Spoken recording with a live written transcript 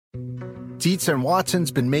Dietz and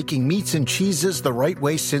Watson's been making meats and cheeses the right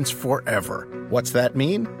way since forever. What's that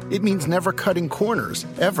mean? It means never cutting corners,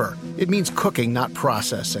 ever. It means cooking, not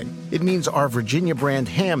processing. It means our Virginia brand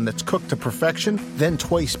ham that's cooked to perfection, then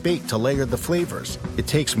twice baked to layer the flavors. It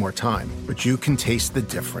takes more time, but you can taste the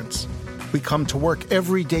difference. We come to work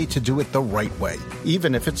every day to do it the right way,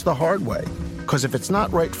 even if it's the hard way. Because if it's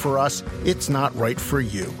not right for us, it's not right for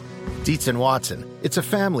you. Dietz and Watson, it's a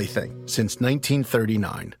family thing since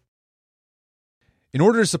 1939. In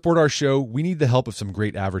order to support our show, we need the help of some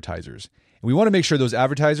great advertisers. And we want to make sure those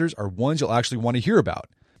advertisers are ones you'll actually want to hear about.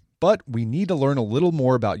 But we need to learn a little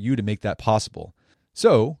more about you to make that possible.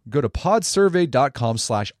 So go to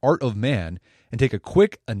podsurvey.com/artofman and take a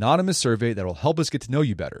quick anonymous survey that will help us get to know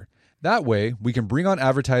you better. That way, we can bring on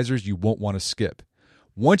advertisers you won't want to skip.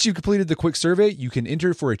 Once you've completed the quick survey, you can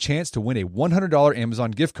enter for a chance to win a $100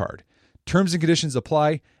 Amazon gift card. Terms and conditions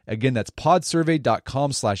apply. Again, that's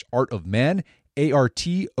podsurvey.com/artofman,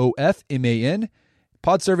 ARTOFMAN,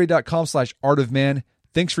 podsurvey.com/artofman.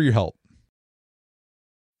 Thanks for your help.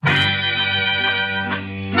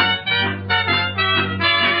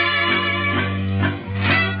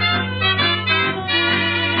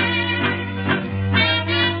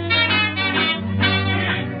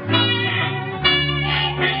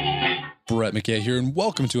 Brett McKay here, and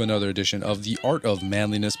welcome to another edition of the Art of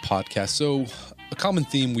Manliness podcast. So, a common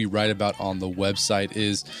theme we write about on the website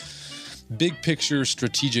is big picture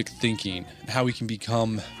strategic thinking, how we can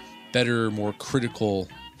become better, more critical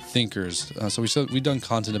thinkers. So we've done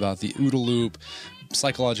content about the OODA loop,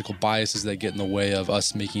 psychological biases that get in the way of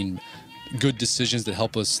us making good decisions that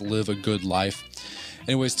help us live a good life.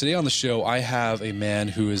 Anyways, today on the show, I have a man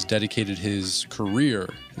who has dedicated his career,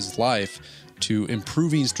 his life, to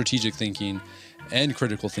improving strategic thinking and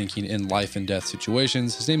critical thinking in life and death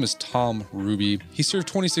situations. His name is Tom Ruby. He served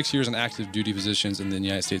 26 years in active duty positions in the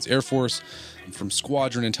United States Air Force, from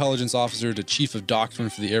Squadron intelligence officer to chief of Doctrine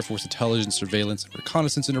for the Air Force Intelligence, Surveillance, and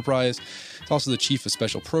Reconnaissance Enterprise. He's also the chief of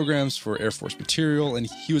special programs for Air Force material, and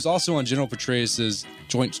he was also on General Petraeus'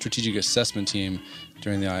 Joint Strategic Assessment team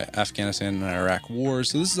during the Afghanistan and Iraq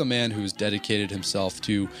wars. So this is a man who has dedicated himself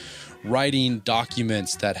to writing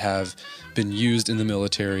documents that have been used in the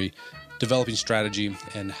military, developing strategy,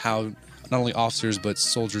 and how not only officers but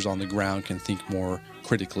soldiers on the ground can think more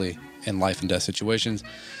critically in life and death situations.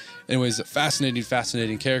 Anyways, a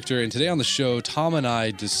fascinating character. And today on the show, Tom and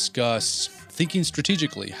I discuss thinking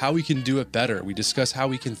strategically, how we can do it better. We discuss how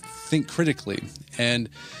we can think critically. And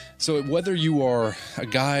so whether you are a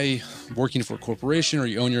guy working for a corporation or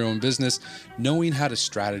you own your own business, knowing how to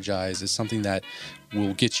strategize is something that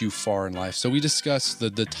will get you far in life. So we discuss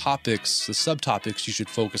the topics, the subtopics you should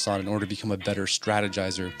focus on in order to become a better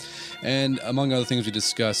strategizer. And among other things, we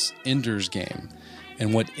discuss Ender's Game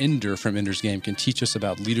and what Ender from Ender's Game can teach us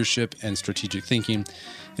about leadership and strategic thinking.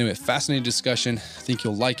 Anyway, fascinating discussion. I think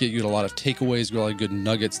you'll like it. You get a lot of takeaways, you get a lot of good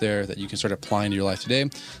nuggets there that you can start applying to your life today.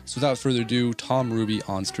 So without further ado, Tom Ruby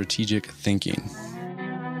on strategic thinking.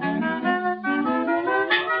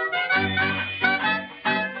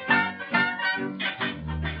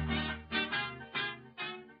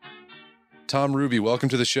 Tom Ruby, welcome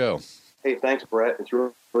to the show. Hey, thanks, Brett. It's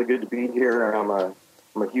really good to be here. I'm a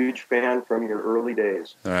huge fan from your early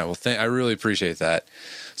days. All right. Well, I really appreciate that.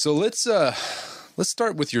 So let's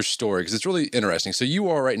start with your story because it's really interesting. So you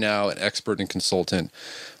are right now an expert and consultant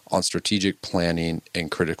on strategic planning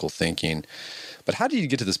and critical thinking. But how did you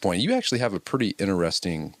get to this point? You actually have a pretty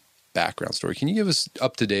interesting background story. Can you give us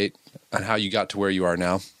up to date on how you got to where you are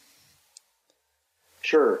now?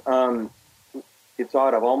 Sure. It's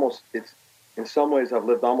odd. In some ways, I've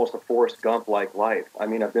lived almost a Forrest Gump-like life. I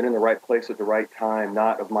mean, I've been in the right place at the right time,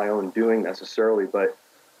 not of my own doing necessarily, but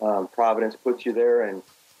Providence puts you there, and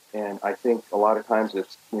I think a lot of times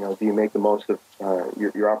it's, do you make the most of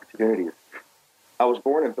your opportunities? I was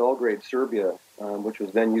born in Belgrade, Serbia, which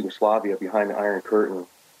was then Yugoslavia, behind the Iron Curtain.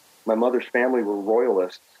 My mother's family were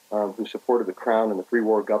royalists who supported the crown and the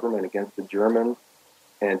pre-war government against the Germans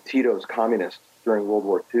and Tito's communists during World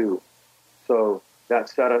War II. So that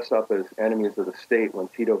set us up as enemies of the state when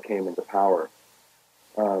Tito came into power.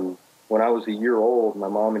 When I was a year old, my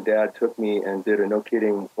mom and dad took me and did a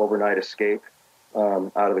no-kidding overnight escape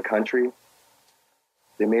out of the country.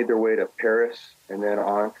 They made their way to Paris and then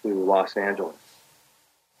on to Los Angeles.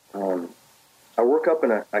 I grew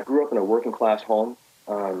up in a working-class home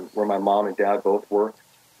where my mom and dad both worked.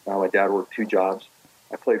 My dad worked 2 jobs.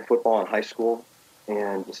 I played football in high school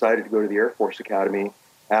and decided to go to the Air Force Academy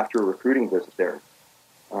after a recruiting visit there.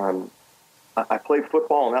 I played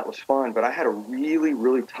football, and that was fun, but I had a really,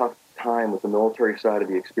 really tough time with the military side of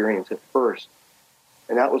the experience at first.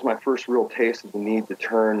 And that was my first real taste of the need to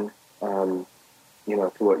turn to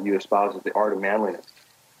what you espouse as the art of manliness.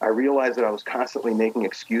 I realized that I was constantly making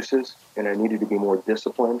excuses, and I needed to be more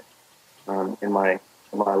disciplined in my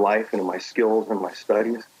life and in my skills and my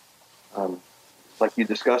studies. Like you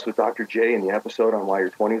discussed with Dr. J in the episode on why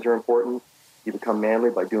your 20s are important, you become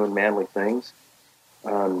manly by doing manly things.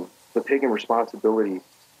 But taking responsibility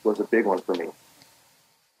was a big one for me.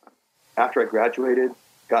 After I graduated,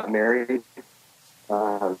 got married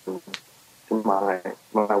to my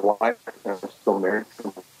wife, and I'm still married to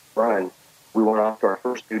my friend. We went off to our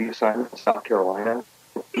first duty assignment in South Carolina,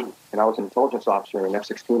 and I was an intelligence officer in an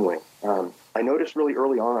F-16 wing. I noticed really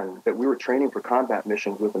early on that we were training for combat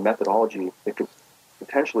missions with a methodology that could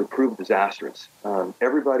potentially prove disastrous.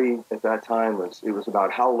 Everybody at that time it was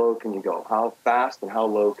about how low can you go, how fast and how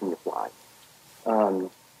low can you fly.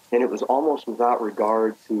 And it was almost without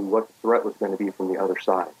regard to what the threat was going to be from the other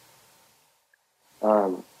side.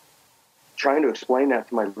 Trying to explain that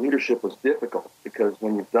to my leadership was difficult because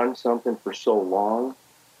when you've done something for so long,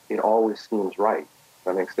 it always seems right.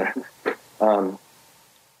 That makes sense.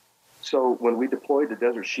 So when we deployed the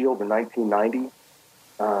Desert Shield in 1990,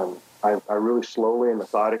 I really slowly and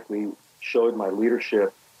methodically showed my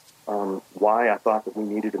leadership why I thought that we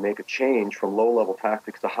needed to make a change from low-level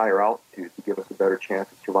tactics to higher altitude to give us a better chance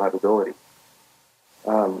of survivability.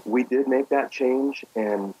 We did make that change,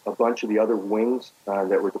 and a bunch of the other wings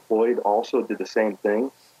that were deployed also did the same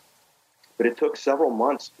thing. But it took several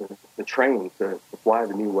months to train to fly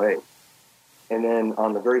the new way. And then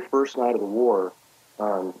on the very first night of the war,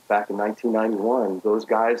 back in 1991, those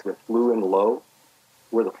guys that flew in low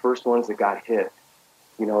were the first ones that got hit,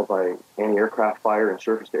 by anti-aircraft fire and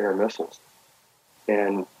surface-to-air missiles.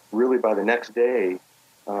 And really by the next day,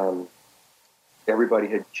 everybody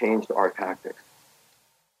had changed our tactics.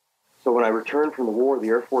 So when I returned from the war, the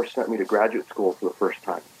Air Force sent me to graduate school for the first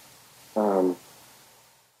time.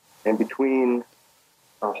 And between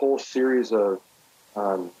a whole series of,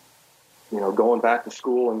 going back to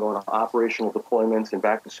school and going to operational deployments and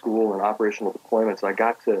back to school and operational deployments, I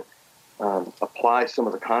got to apply some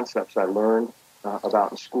of the concepts I learned about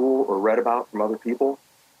in school or read about from other people.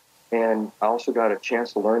 And I also got a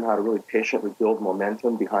chance to learn how to really patiently build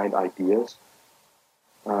momentum behind ideas.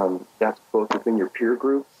 That's both within your peer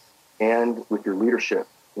group and with your leadership,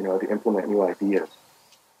 to implement new ideas.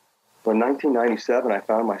 So in 1997, I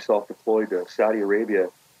found myself deployed to Saudi Arabia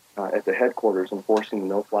at the headquarters enforcing the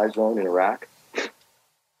no-fly zone in Iraq.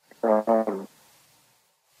 Our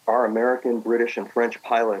American, British, and French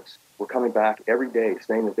pilots were coming back every day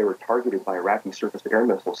saying that they were targeted by Iraqi surface-to-air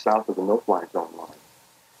missiles south of the no-fly zone line.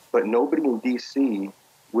 But nobody in D.C.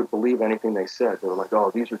 would believe anything they said. They were like, oh,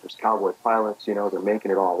 these are just cowboy pilots, they're making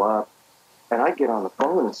it all up. And I'd get on the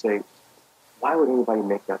phone and say, why would anybody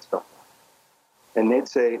make that stuff up? And they'd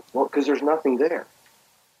say, well, because there's nothing there.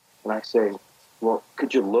 And I say, well,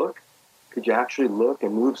 could you look? Could you actually look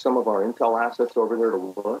and move some of our intel assets over there to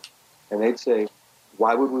look? And they'd say,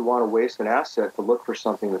 why would we want to waste an asset to look for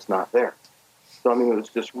something that's not there? So, it was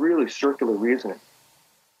just really circular reasoning.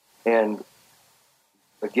 And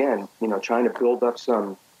again, trying to build up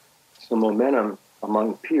some momentum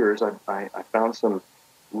among peers, I found some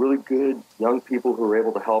really good young people who were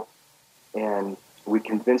able to help. And we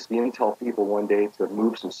convinced the intel people one day to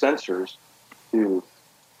move some sensors to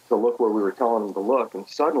look where we were telling them to look. And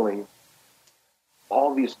suddenly,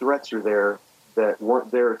 all these threats are there that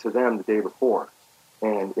weren't there to them the day before.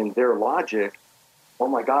 And in their logic, oh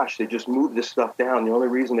my gosh, they just moved this stuff down. The only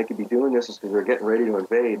reason they could be doing this is because they're getting ready to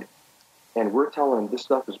invade. And we're telling them this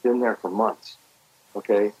stuff has been there for months.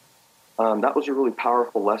 Okay? That was a really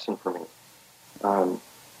powerful lesson for me.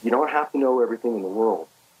 You don't have to know everything in the world,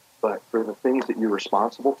 but for the things that you're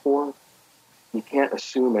responsible for, you can't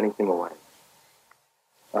assume anything away.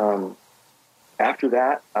 After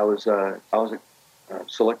that, I was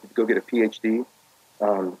selected to go get a PhD,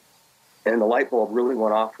 and the light bulb really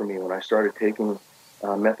went off for me when I started taking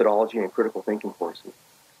methodology and critical thinking courses.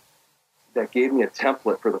 That gave me a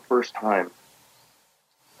template for the first time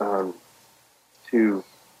to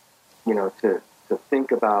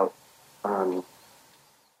think about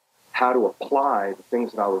how to apply the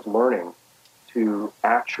things that I was learning to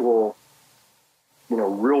actual,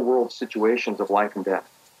 real-world situations of life and death.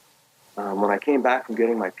 When I came back from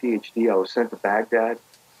getting my PhD, I was sent to Baghdad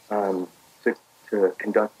to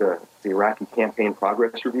conduct the Iraqi campaign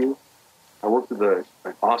progress review. I worked with an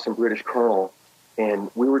awesome British colonel,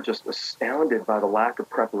 and we were just astounded by the lack of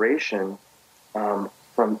preparation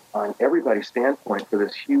from on everybody's standpoint for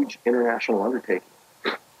this huge international undertaking.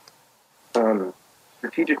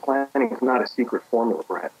 Strategic planning is not a secret formula,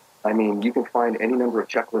 Brett. You can find any number of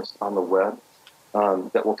checklists on the web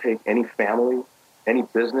that will take any family any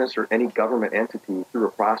business or any government entity through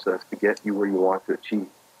a process to get you where you want to achieve.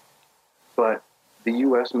 But the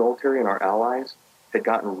U.S. military and our allies had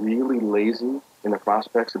gotten really lazy in the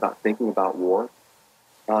prospects about thinking about war.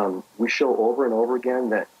 We show over and over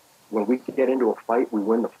again that when we get into a fight, we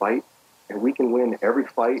win the fight, and we can win every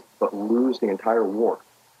fight but lose the entire war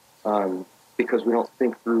because we don't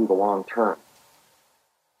think through the long term.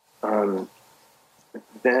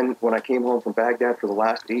 Then when I came home from Baghdad for the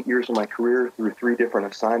last 8 years of my career through 3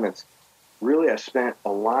 different assignments, really I spent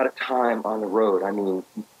a lot of time on the road. I mean,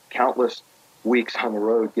 countless weeks on the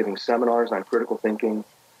road giving seminars on critical thinking,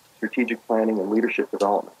 strategic planning, and leadership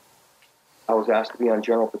development. I was asked to be on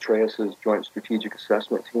General Petraeus' Joint Strategic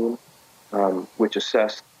Assessment Team, which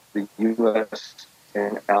assessed the U.S.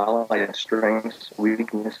 and allied strengths,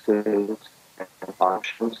 weaknesses, and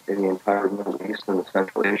options in the entire Middle East and the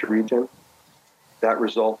Central Asia region. That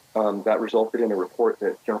resulted in a report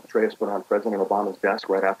that General Petraeus put on President Obama's desk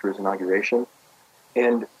right after his inauguration.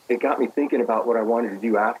 And it got me thinking about what I wanted to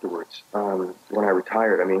do afterwards when I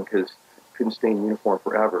retired. I mean, because I couldn't stay in uniform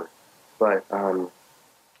forever. But I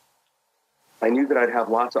knew that I'd have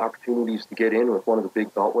lots of opportunities to get in with one of the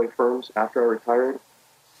big Beltway firms after I retired.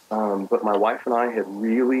 But my wife and I had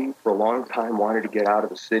really, for a long time, wanted to get out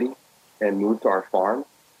of the city and move to our farm.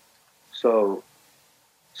 So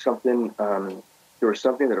there was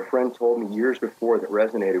something that a friend told me years before that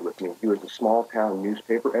resonated with me. He was a small-town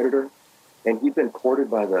newspaper editor, and he'd been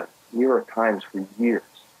courted by the New York Times for years.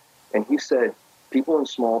 And he said, people in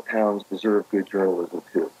small towns deserve good journalism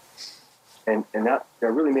too. And that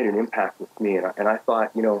really made an impact with me. And I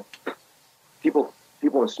thought, people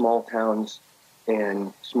in small towns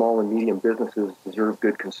and small and medium businesses deserve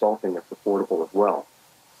good consulting that's affordable as well.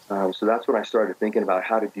 So that's when I started thinking about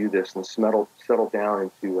how to do this and settle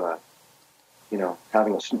down into,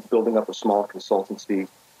 building up a small consultancy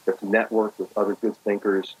that's networked with other good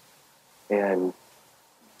thinkers. And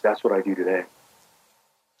that's what I do today.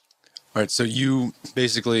 All right. So you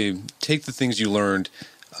basically take the things you learned,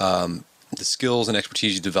 the skills and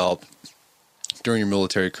expertise you developed during your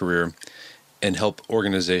military career, and help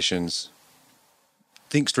organizations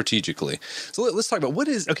think strategically. So let's talk about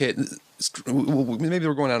maybe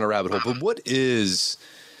we're going down a rabbit hole, but what is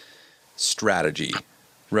strategy,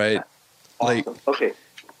 right? Awesome. Okay.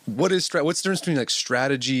 What's the difference between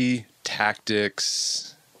strategy,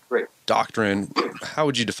 tactics, great, doctrine? How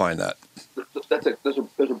would you define that? That's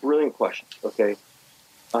a brilliant question. Okay.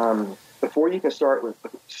 Before you can start with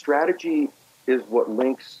strategy is what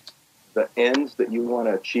links the ends that you want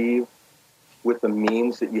to achieve with the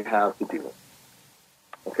means that you have to do it.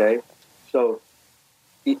 Okay. So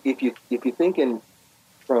if you think in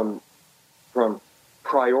from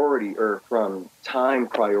priority or from time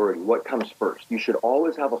priority, what comes first? You should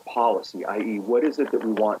always have a policy, i.e., what is it that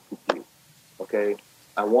we want to do? Okay,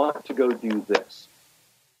 I want to go do this.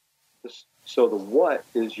 So the what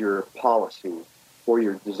is your policy for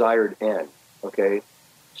your desired end. Okay,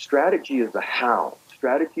 strategy is the how.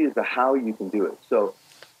 Strategy is the how you can do it. So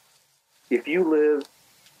if you live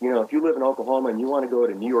in Oklahoma and you want to go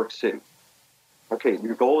to New York City, okay,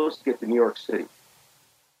 your goal is to get to New York City.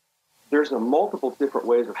 There's multiple different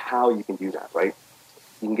ways of how you can do that, right?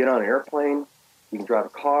 You can get on an airplane, you can drive a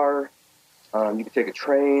car, you can take a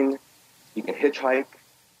train, you can hitchhike.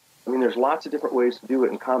 I mean, there's lots of different ways to do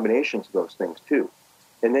it and combinations of those things too.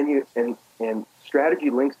 And then and strategy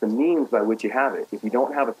links the means by which you have it. If you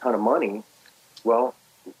don't have a ton of money, well,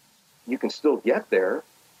 you can still get there,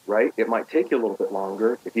 right? It might take you a little bit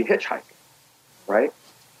longer if you hitchhike, right?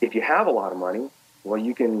 If you have a lot of money, well,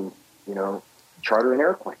 you can, charter an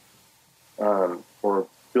airplane. Or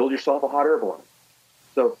build yourself a hot air balloon.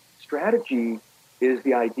 So strategy is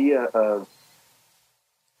the idea of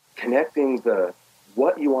connecting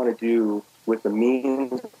what you want to do with the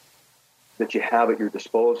means that you have at your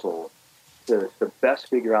disposal to best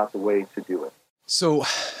figure out the way to do it. So,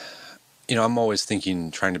 I'm always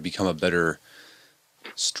trying to become a better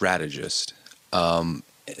strategist. And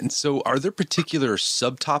so are there particular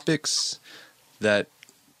subtopics that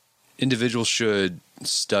individuals should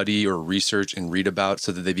study or research and read about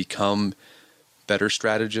so that they become better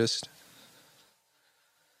strategists?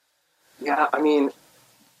 Yeah, I mean,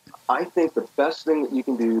 I think the best thing that you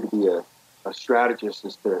can do to be a strategist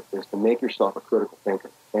is to make yourself a critical thinker.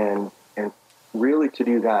 And really to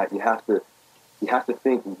do that, you have to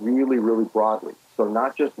think really, really broadly. So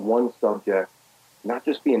not just one subject, not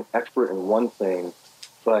just be an expert in one thing,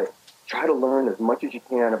 but try to learn as much as you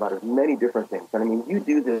can about as many different things. And I mean, you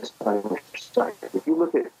do this on your site. If you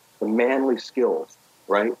look at the manly skills,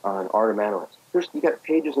 right, on Art of Manliness, you got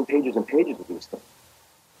pages and pages and pages of these things.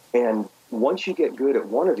 And once you get good at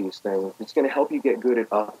one of these things, it's going to help you get good at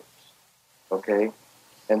others. Okay?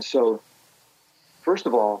 And so, first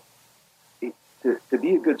of all, to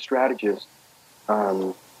be a good strategist,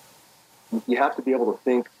 you have to be able to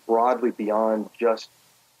think broadly beyond just,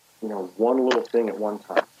 one little thing at one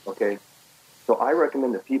time. Okay? So I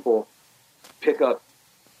recommend that people pick up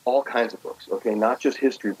all kinds of books, okay, not just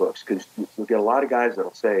history books, because you'll get a lot of guys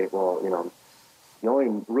that'll say, well, the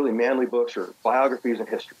only really manly books are biographies and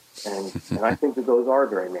history. And I think that those are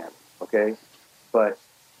very manly, okay? But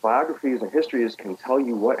biographies and histories can tell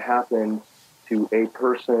you what happened to a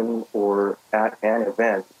person or at an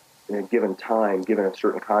event in a given time, given a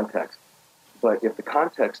certain context. But if the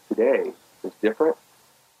context today is different,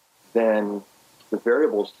 then the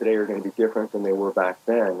variables today are going to be different than they were back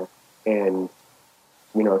then. And,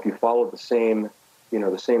 if you follow the same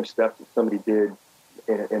steps that somebody did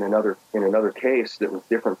in another case that was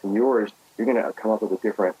different from yours, you're going to come up with a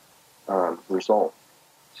different result.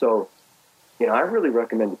 So, I really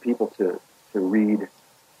recommend to people to read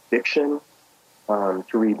fiction, to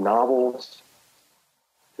read novels,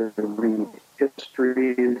 to read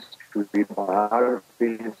histories, to read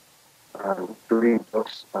biographies, to read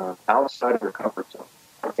books outside of their comfort zone.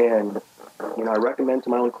 And I recommend to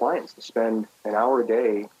my own clients to spend an hour a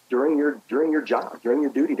day during your job, during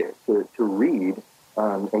your duty day, to read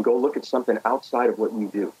and go look at something outside of what you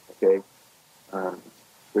do. Okay,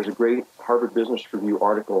 there's a great Harvard Business Review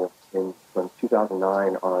article from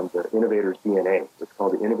 2009 on the innovator's DNA. It's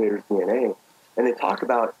called the innovator's DNA, and they talk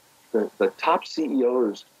about the top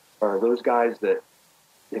CEOs are those guys that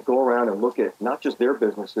go around and look at not just their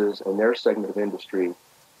businesses and their segment of industry,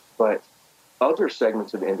 but other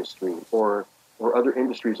segments of industry or other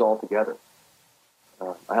industries altogether.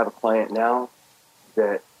 I have a client now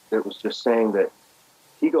that was just saying that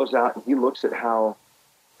he goes out and he looks at how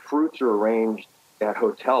fruits are arranged at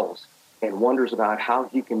hotels and wonders about how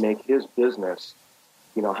he can make his business,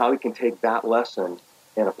 how he can take that lesson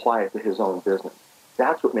and apply it to his own business.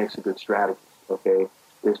 That's what makes a good strategist, okay,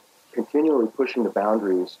 is continually pushing the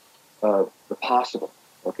boundaries of the possible,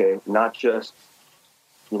 okay, not just,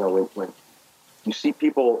 when you see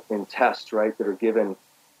people in tests, right, that are given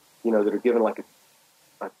like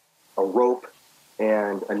a rope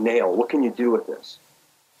and a nail. What can you do with this?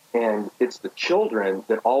 And it's the children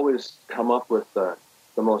that always come up with the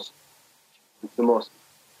most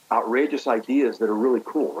outrageous ideas that are really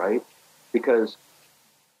cool, right? Because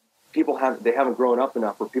they haven't grown up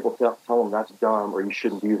enough where people tell them that's dumb or you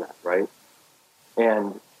shouldn't do that, right?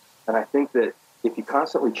 And I think that if you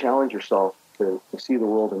constantly challenge yourself to see the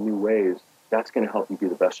world in new ways, that's going to help you be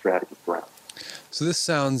the best strategist around. So this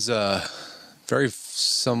sounds very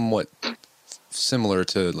somewhat similar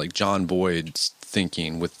to like John Boyd's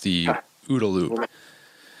thinking with the OODA loop.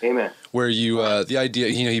 Amen. Where you the idea,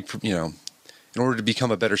 in order to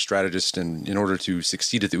become a better strategist and in order to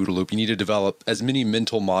succeed at the OODA loop, you need to develop as many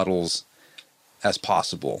mental models as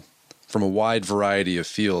possible from a wide variety of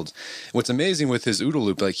fields. What's amazing with his OODA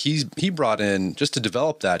loop, like he brought in, just to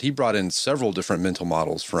develop that, he brought in several different mental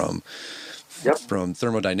models from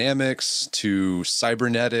thermodynamics to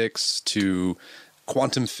cybernetics to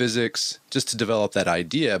quantum physics, just to develop that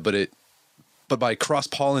idea. But by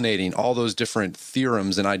cross-pollinating all those different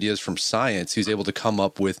theorems and ideas from science, he's able to come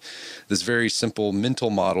up with this very simple mental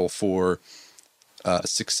model for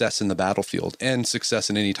success in the battlefield and success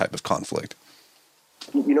in any type of conflict.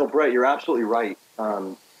 Brett, you're absolutely right.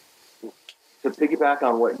 To piggyback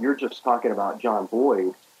on what you're just talking about, John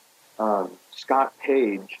Boyd, Scott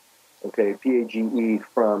Page, okay, P-A-G-E,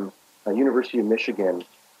 from University of Michigan,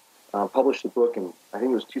 published a book in, I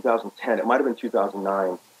think it was 2010, it might have been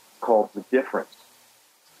 2009, called The Difference.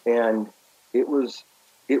 And it was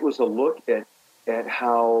a look at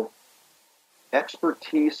how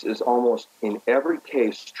expertise is almost in every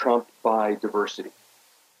case trumped by diversity.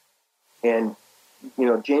 And,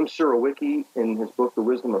 James Surowiecki, in his book, The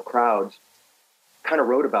Wisdom of Crowds, kind of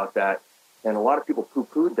wrote about that, and a lot of people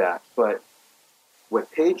poo-pooed that. But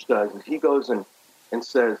what Page does is he goes and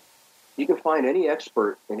says, you can find any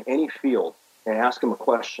expert in any field and ask him a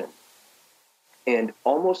question. And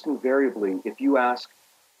almost invariably, if you ask,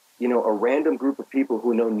 a random group of people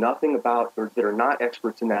who know nothing about or that are not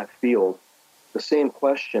experts in that field, the same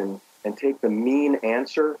question and take the mean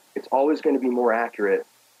answer, it's always going to be more accurate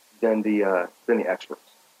than the experts.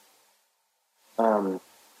 And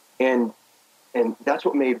that's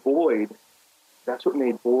what made Boyd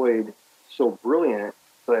so brilliant,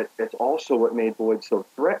 but it's also what made Boyd so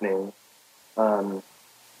threatening, to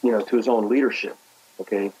his own leadership.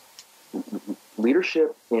 Okay,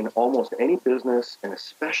 leadership in almost any business, and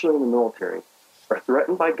especially in the military, are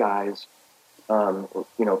threatened by guys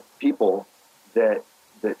people that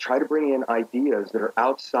try to bring in ideas that are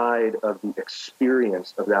outside of the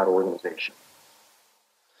experience of that organization.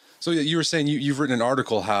 So you were saying you've written an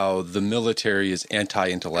article how the military is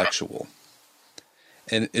anti-intellectual.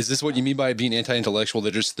 And is this what you mean by being anti-intellectual?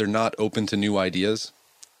 They're not open to new ideas?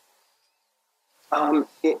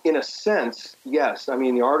 In a sense, yes. I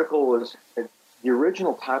mean, the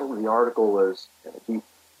original title of the article was the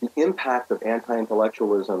impact of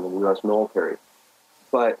anti-intellectualism in the U.S. military.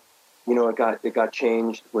 But, it got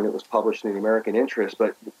changed when it was published in the American Interest.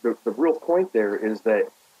 But the real point there is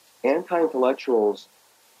that anti-intellectuals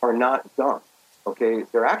are not dumb, okay?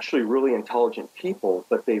 They're actually really intelligent people,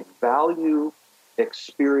 but they value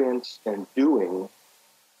experience and doing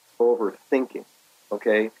over thinking,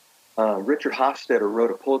 okay? Richard Hofstadter wrote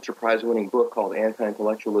a Pulitzer Prize-winning book called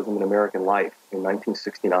Anti-Intellectualism in American Life in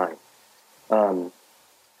 1969.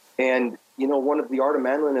 And, one of the Art of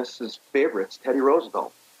Manliness's favorites, Teddy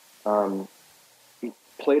Roosevelt, he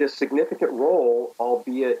played a significant role,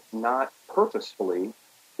 albeit not purposefully,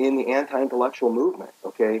 in the anti-intellectual movement,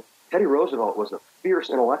 okay? Teddy Roosevelt was a fierce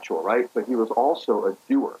intellectual, right? But he was also a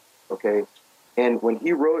doer, okay? And when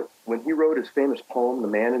he wrote his famous poem, The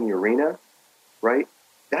Man in the Arena, right?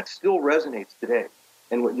 That still resonates today.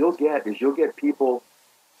 And what you'll get people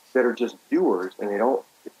that are just doers, and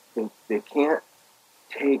they can't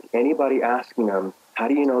take anybody asking them, how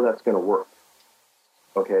do you know that's going to work?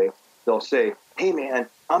 Okay? They'll say, hey man,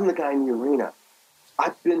 I'm the guy in the arena.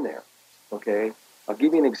 I've been there, okay? I'll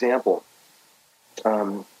give you an example.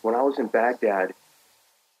 When I was in Baghdad,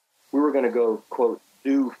 we were going to go, quote,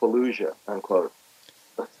 do Fallujah, unquote,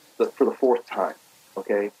 for the fourth time,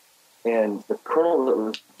 okay? And the colonel that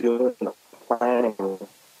was doing the planning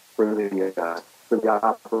for the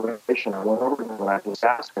operation, I went over to him and I just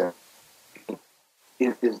asked him,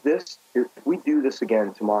 if we do this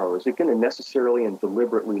again tomorrow, is it going to necessarily and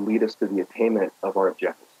deliberately lead us to the attainment of our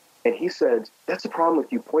objectives? And he said, that's the problem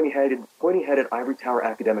with you pointy-headed ivory tower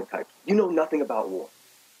academic types. You know nothing about war,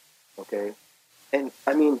 okay? And,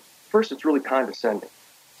 I mean, first, it's really condescending.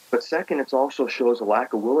 But second, it also shows a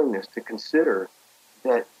lack of willingness to consider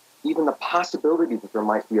that even the possibility that there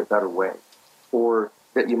might be a better way or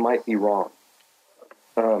that you might be wrong.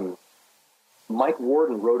 Mike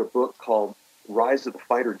Warden wrote a book called Rise of the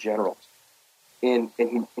Fighter Generals. And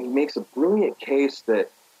he makes a brilliant case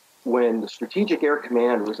that when the Strategic Air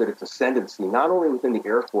Command was at its ascendancy, not only within the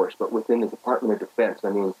Air Force, but within the Department of Defense.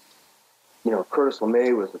 I mean, Curtis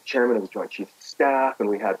LeMay was the chairman of the Joint Chiefs of Staff, and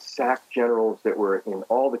we had SAC generals that were in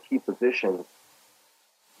all the key positions.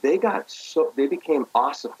 They became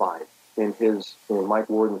ossified, in Mike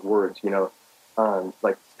Warden's words,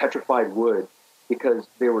 like petrified wood, because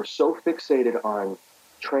they were so fixated on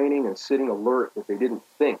training and sitting alert that they didn't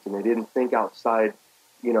think, and they didn't think outside,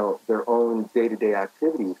 their own day-to-day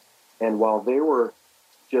activities. And while they were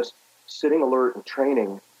just sitting alert and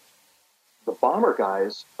training, the fighter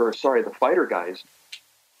guys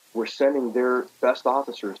were sending their best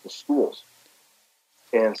officers to schools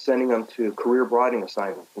and sending them to career broadening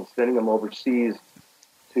assignments and sending them overseas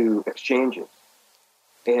to exchanges.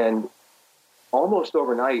 And almost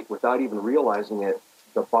overnight, without even realizing it,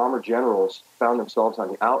 the bomber generals found themselves on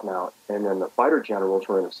the out and out, and then the fighter generals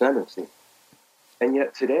were in ascendancy. And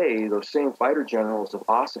yet today, those same fighter generals have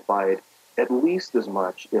ossified at least as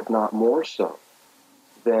much, if not more so,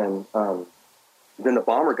 than the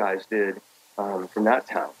bomber guys did from that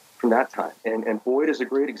time. And Boyd is a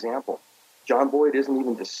great example. John Boyd isn't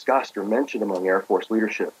even discussed or mentioned among Air Force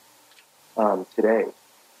leadership today.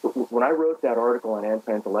 But when I wrote that article on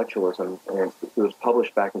anti-intellectualism, and it was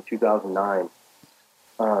published back in 2009,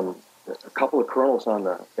 a couple of colonels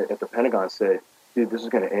at the Pentagon said, dude, this is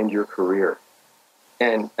going to end your career.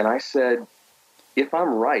 And I said, if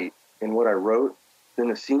I'm right in what I wrote, then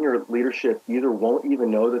the senior leadership either won't even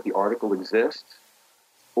know that the article exists,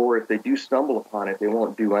 or if they do stumble upon it, they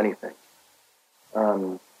won't do anything.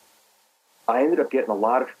 I ended up getting a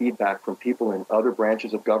lot of feedback from people in other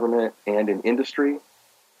branches of government and in industry,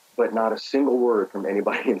 but not a single word from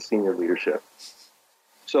anybody in senior leadership.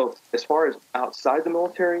 So as far as outside the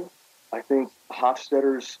military, I think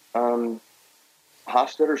Hofstadter's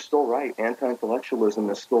still right. Anti-intellectualism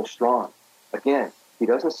is still strong. Again, he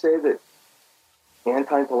doesn't say that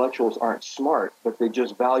anti-intellectuals aren't smart, but they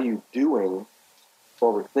just value doing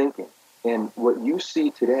over thinking. And what you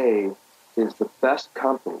see today is the best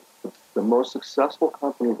companies, the most successful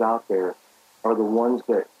companies out there are the ones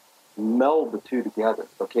that meld the two together,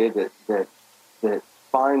 okay, that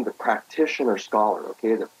find the practitioner scholar,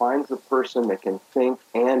 okay, that finds the person that can think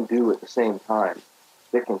and do at the same time,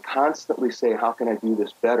 that can constantly say, how can I do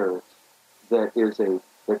this better, that is a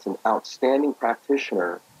that's an outstanding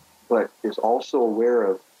practitioner, but is also aware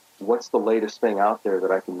of what's the latest thing out there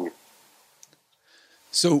that I can use.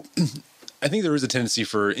 So I think there is a tendency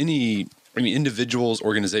for individuals,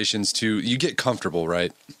 organizations you get comfortable,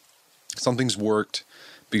 right? Something's worked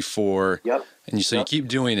before, Yep. And you keep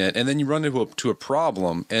doing it, and then you run into a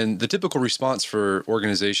problem. And the typical response for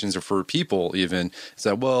organizations or for people even is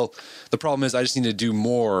that, well, the problem is I just need to do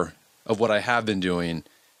more of what I have been doing,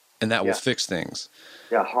 and that will fix things.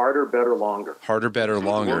 Yeah, harder, better, longer. Harder, better,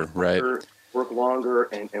 longer, right? Work longer,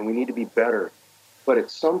 and we need to be better. But at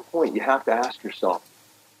some point, you have to ask yourself,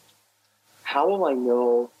 how will I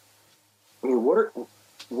know? I mean, what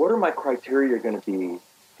are my criteria going to be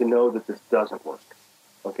to know that this doesn't work?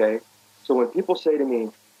 Okay? So when people say to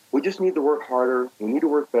me, we just need to work harder, we need to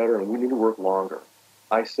work better, and we need to work longer,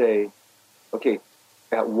 I say, okay,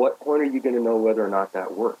 at what point are you going to know whether or not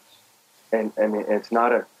that works? And it's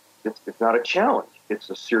not a challenge. It's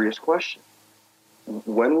a serious question.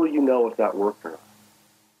 When will you know if that worked or not?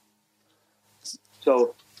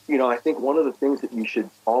 So, I think one of the things that you should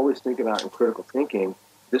always think about in critical thinking,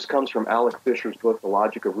 this comes from Alec Fisher's book, The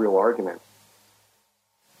Logic of Real Argument.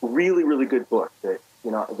 Really, really good book. That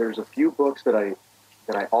there's a few books that I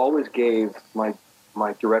always gave my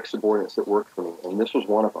direct subordinates that worked for me, and this was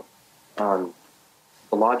one of them.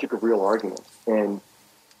 The Logic of Real Argument. And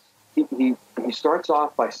he starts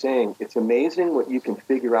off by saying, it's amazing what you can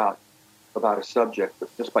figure out about a subject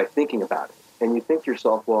just by thinking about it. And you think to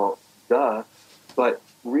yourself, well, duh, but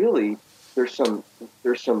really there's some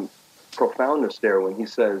profoundness there when he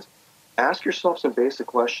says, ask yourself some basic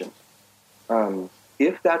questions.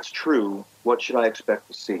 If that's true, what should I expect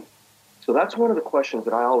to see? So that's one of the questions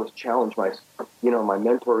that I always challenge my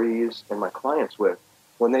mentorees and my clients with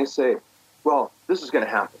when they say, well, this is going to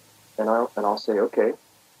happen. And I'll say, okay,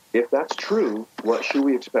 if that's true, what should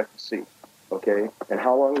we expect to see? Okay, and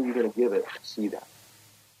how long are you going to give it to see that?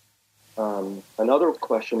 Another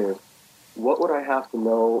question is, what would I have to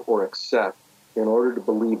know or accept in order to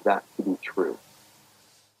believe that to be true?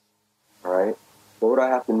 All right, what would I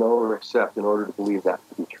have to know or accept in order to believe that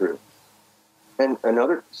to be true? And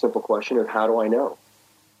another simple question is, how do I know?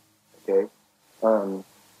 Okay, a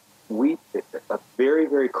very,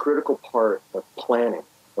 very critical part of planning,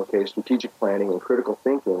 okay, strategic planning and critical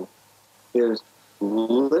thinking is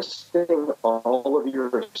listing all of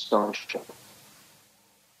your assumptions.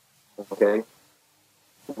 Okay?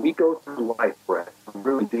 We go through life, Brett. We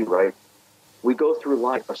really do, right? We go through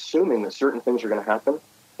life assuming that certain things are going to happen,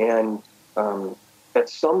 and at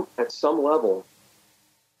some level,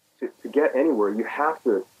 to get anywhere, you have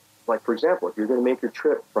to, like, for example, if you're going to make your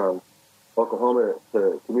trip from Oklahoma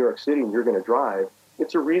to New York City and you're going to drive,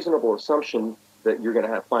 it's a reasonable assumption that you're going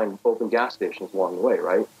to find open gas stations along the way,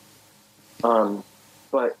 right?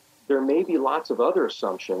 But there may be lots of other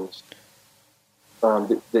assumptions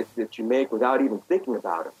that you make without even thinking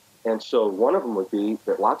about it. And so one of them would be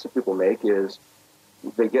that lots of people make is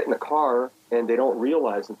they get in the car and they don't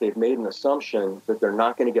realize that they've made an assumption that they're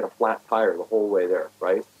not going to get a flat tire the whole way there,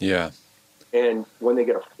 right? Yeah. And when they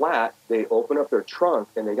get a flat, they open up their trunk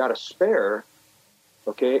and they got a spare,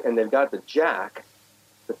 okay, and they've got the jack,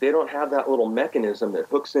 but they don't have that little mechanism that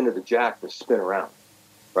hooks into the jack to spin around,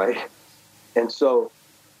 right? And so,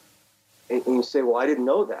 and you say, well, I didn't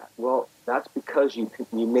know that. Well, that's because you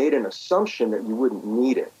made an assumption that you wouldn't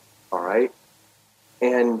need it, all right?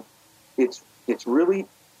 And it's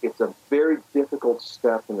a very difficult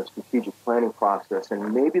step in the strategic planning process,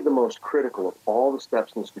 and maybe the most critical of all the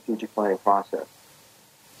steps in the strategic planning process,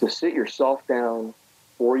 to sit yourself down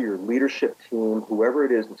or your leadership team, whoever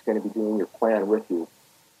it is that's going to be doing your plan with you,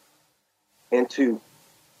 and to,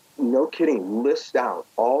 no kidding, list out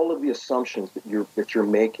all of the assumptions that you're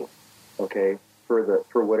making, okay, for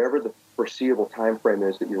whatever the foreseeable time frame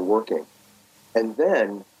is that you're working, and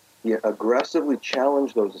then you aggressively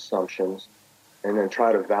challenge those assumptions and then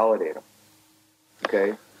try to validate them.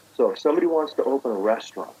 Okay? So if somebody wants to open a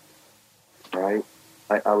restaurant, right?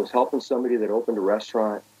 I was helping somebody that opened a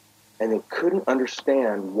restaurant, and they couldn't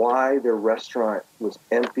understand why their restaurant was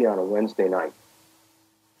empty on a Wednesday night.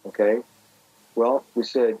 Okay? Well, we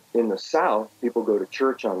said in the South, people go to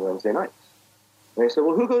church on Wednesday nights. And they said,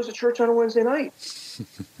 well, who goes to church on a Wednesday night?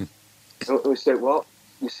 And we said, well,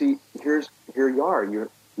 you see, here you are.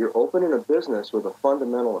 You're opening a business with a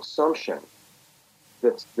fundamental assumption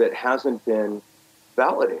that hasn't been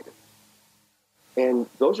validated. And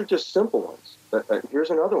those are just simple ones. Here's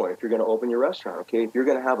another one. If you're going to open your restaurant, okay, if you're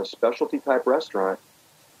going to have a specialty type restaurant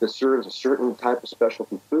that serves a certain type of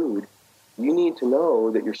specialty food, you need to know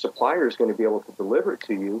that your supplier is going to be able to deliver it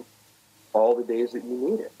to you all the days that you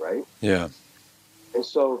need it, right? Yeah. And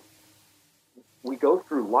so we go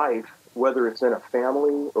through life, whether it's in a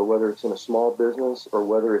family or whether it's in a small business or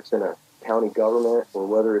whether it's in a county government or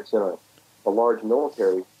whether it's in a large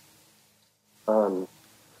military,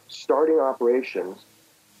 starting operations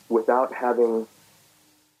without having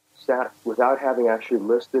actually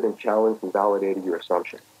listed and challenged and validated your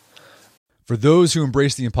assumption. For those who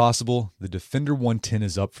embrace the impossible, the Defender 110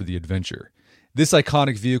 is up for the adventure. This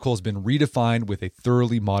iconic vehicle has been redefined with a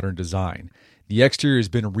thoroughly modern design. The exterior has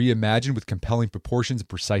been reimagined with compelling proportions and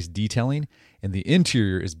precise detailing, and the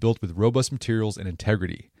interior is built with robust materials and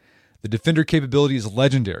integrity. The Defender capability is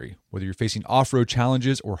legendary, whether you're facing off-road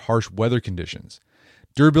challenges or harsh weather conditions.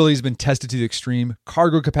 Durability has been tested to the extreme,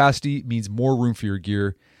 cargo capacity means more room for your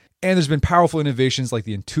gear, and there's been powerful innovations like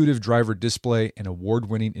the intuitive driver display and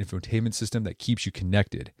award-winning infotainment system that keeps you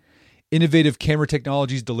connected. Innovative camera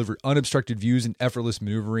technologies deliver unobstructed views and effortless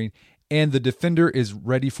maneuvering, and the Defender is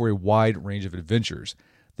ready for a wide range of adventures.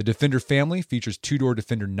 The Defender family features two-door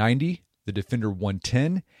Defender 90, the Defender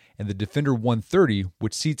 110, and the Defender 130,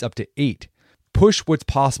 which seats up to 8. Push what's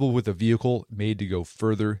possible with a vehicle made to go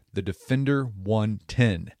further, the Defender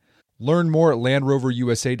 110. Learn more at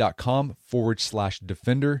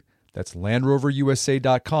LandRoverUSA.com/Defender. That's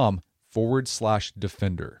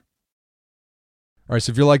LandRoverUSA.com/Defender. All right,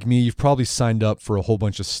 so if you're like me, you've probably signed up for a whole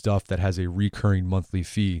bunch of stuff that has a recurring monthly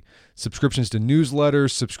fee. Subscriptions to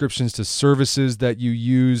newsletters, subscriptions to services that you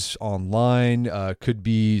use online, could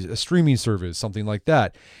be a streaming service, something like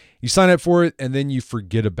that. You sign up for it, and then you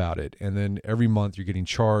forget about it. And then every month you're getting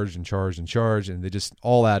charged, and they just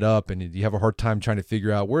all add up, and you have a hard time trying to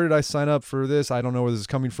figure out, where did I sign up for this? I don't know where this is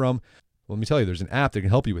coming from. Well, let me tell you, there's an app that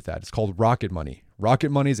can help you with that. It's called Rocket Money.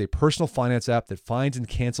 Rocket Money is a personal finance app that finds and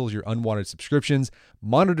cancels your unwanted subscriptions,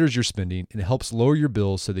 monitors your spending, and helps lower your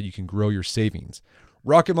bills so that you can grow your savings.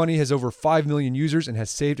 Rocket Money has over 5 million users and has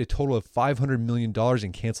saved a total of $500 million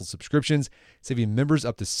in canceled subscriptions, saving members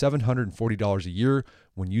up to $740 a year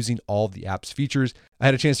when using all of the app's features. I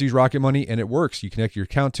had a chance to use Rocket Money, and it works. You connect your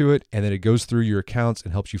account to it, and then it goes through your accounts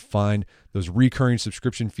and helps you find those recurring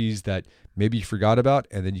subscription fees that maybe you forgot about,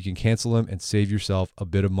 and then you can cancel them and save yourself a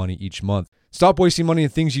bit of money each month. Stop wasting money on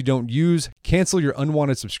things you don't use. Cancel your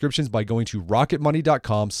unwanted subscriptions by going to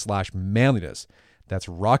rocketmoney.com/manliness. That's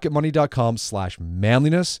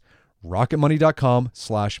rocketmoney.com/manliness,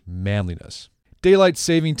 rocketmoney.com/manliness. Daylight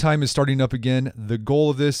saving time is starting up again. The goal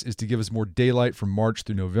of this is to give us more daylight from March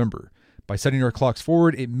through November. By setting our clocks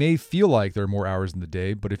forward, it may feel like there are more hours in the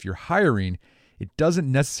day, but if you're hiring, it doesn't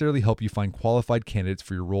necessarily help you find qualified candidates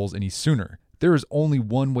for your roles any sooner. There is only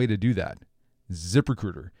one way to do that: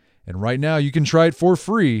 ZipRecruiter. And right now you can try it for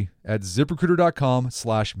free at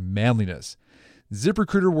ZipRecruiter.com/manliness.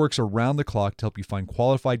 ZipRecruiter works around the clock to help you find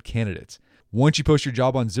qualified candidates. Once you post your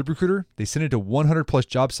job on ZipRecruiter, they send it to 100 plus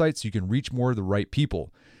job sites so you can reach more of the right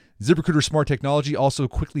people. ZipRecruiter's smart technology also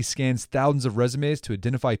quickly scans thousands of resumes to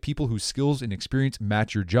identify people whose skills and experience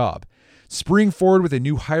match your job. Spring forward with a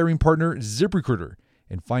new hiring partner, ZipRecruiter,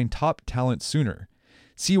 and find top talent sooner.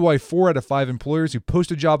 See why 4 out of 5 employers who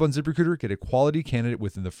post a job on ZipRecruiter get a quality candidate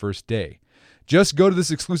within the first day. Just go to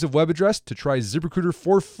this exclusive web address to try ZipRecruiter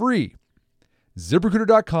for free.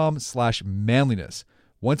 ZipRecruiter.com/manliness.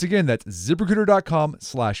 Once again, that's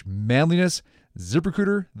ZipRecruiter.com/manliness.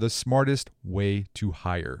 ZipRecruiter, the smartest way to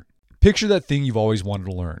hire. Picture that thing you've always wanted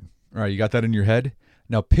to learn. All right, you got that in your head?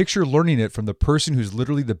 Now picture learning it from the person who's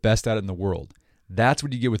literally the best at it in the world. That's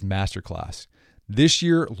what you get with Masterclass. This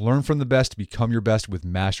year, learn from the best to become your best with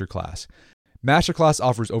Masterclass. Masterclass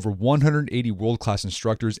offers over 180 world-class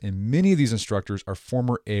instructors, and many of these instructors are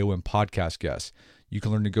former AOM podcast guests. You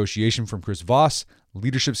can learn negotiation from Chris Voss,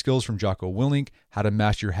 leadership skills from Jocko Willink, how to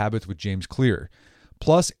master your habits with James Clear.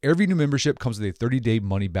 Plus, every new membership comes with a 30-day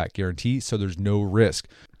money-back guarantee, so there's no risk.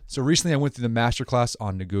 So recently I went through the masterclass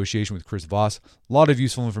on negotiation with Chris Voss. A lot of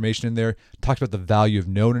useful information in there. Talked about the value of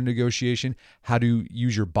no in negotiation, how to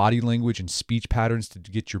use your body language and speech patterns to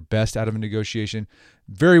get your best out of a negotiation.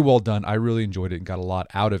 Very well done. I really enjoyed it and got a lot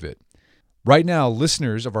out of it. Right now,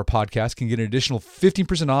 listeners of our podcast can get an additional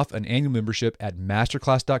 15% off an annual membership at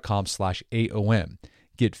masterclass.com/AOM.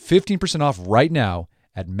 Get 15% off right now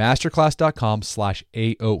at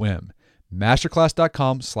masterclass.com/AOM.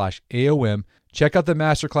 Masterclass.com/AOM. Check out the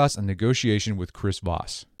masterclass on negotiation with Chris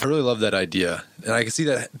Voss. I really love that idea. And I can see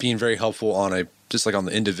that being very helpful on on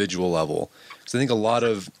the individual level. Because I think a lot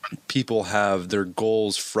of people have their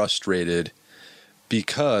goals frustrated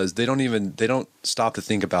because they don't stop to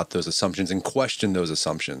think about those assumptions and question those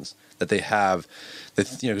assumptions that they have,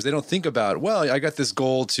 because they don't think about, well, I got this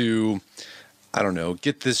goal to, I don't know,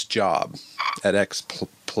 get this job at X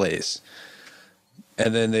place.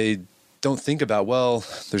 And then they don't think about, well,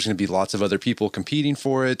 there's going to be lots of other people competing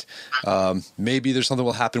for it. Maybe there's something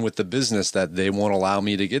will happen with the business that they won't allow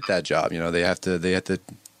me to get that job. They have to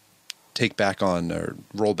take back on or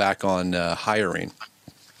roll back on hiring,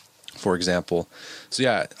 for example. So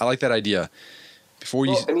yeah, I like that idea.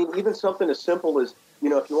 Even something as simple as,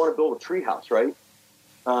 if you want to build a tree house, right?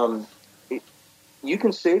 You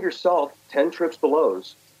can save yourself 10 trips to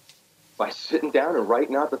Lowe's by sitting down and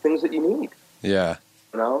writing out the things that you need. Yeah.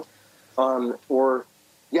 I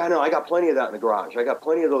got plenty of that in the garage. I got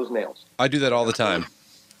plenty of those nails. I do that all the time.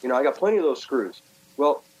 I got plenty of those screws.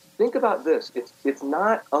 Well, think about this. It's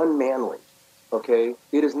not unmanly, okay?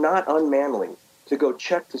 It is not unmanly to go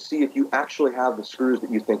check to see if you actually have the screws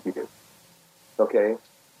that you think you do, okay?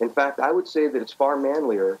 In fact, I would say that it's far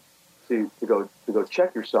manlier to go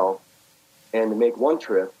check yourself and to make one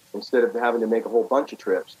trip instead of having to make a whole bunch of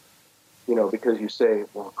trips, because you say,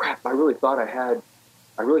 well, crap, I really thought I had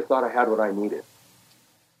what I needed.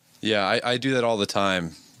 Yeah, I do that all the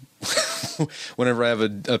time. Whenever I have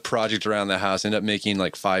a project around the house, I end up making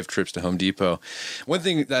like 5 trips to Home Depot. One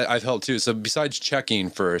thing that I've helped too, so besides checking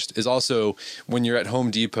first, is also when you're at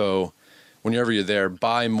Home Depot, whenever you're there,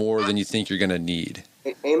 buy more than you think you're going to need.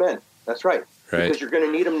 Amen. That's right. Because you're going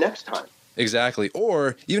to need them next time. Exactly.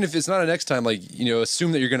 Or even if it's not a next time,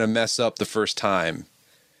 assume that you're going to mess up the first time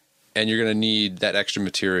and you're going to need that extra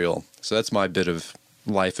material. So that's my bit of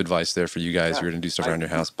life advice there for you guys who are going to do stuff around your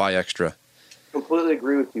house. Buy extra. Completely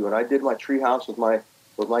agree with you. And I did my tree house with my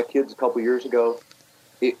kids a couple years ago.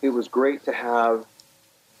 It was great to have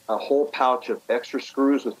a whole pouch of extra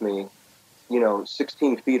screws with me,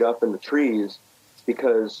 16 feet up in the trees,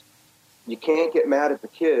 because you can't get mad at the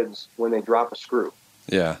kids when they drop a screw.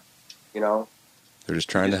 Yeah. They're just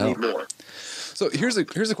trying to help. Need more. So here's a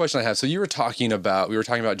question I have. So we were talking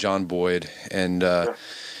about John Boyd and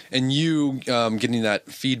you getting that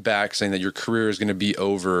feedback saying that your career is going to be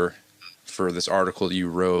over for this article that you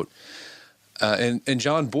wrote. And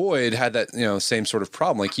John Boyd had that, same sort of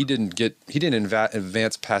problem. Like he didn't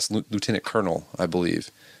advance past lieutenant colonel, I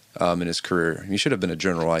believe, in his career. He should have been a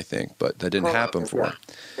general, I think, but that didn't happen for him.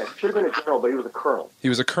 Yeah, he should have been a general, but he was a colonel. He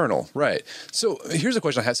was a colonel, right. So here's a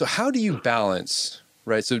question I had. So how do you balance,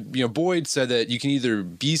 right? So, Boyd said that you can either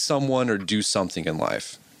be someone or do something in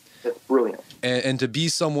life. That's brilliant. And to be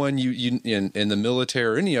someone you in the military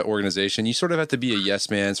or any organization, you sort of have to be a yes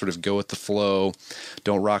man, sort of go with the flow,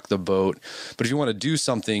 don't rock the boat. But if you want to do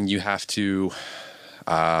something, you have to,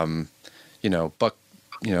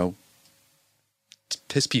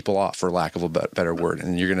 piss people off, for lack of a better word,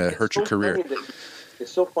 and you're going to hurt your career.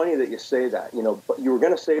 It's so funny that you say that. But you were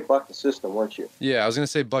going to say buck the system, weren't you? Yeah, I was going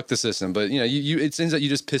to say buck the system, but it seems that you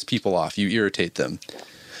just piss people off, you irritate them.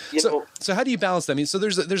 So how do you balance that? I mean, so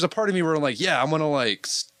there's a part of me where I'm like, yeah, I'm going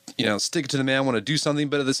to stick to the man, I want to do something.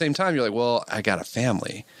 But at the same time, you're like, well, I got a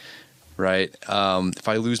family, right? If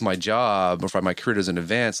I lose my job or if my career doesn't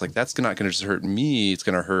advance, like that's not going to just hurt me. It's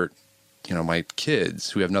going to hurt, my kids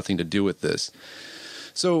who have nothing to do with this.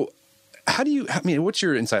 So what's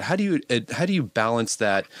your insight? How do you balance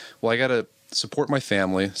that? Well, I got to support my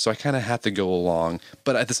family, so I kind of have to go along,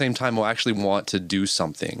 but at the same time, I'll actually want to do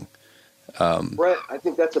something. Brett, I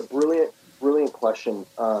think that's a brilliant question,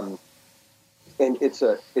 and it's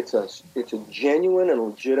a genuine and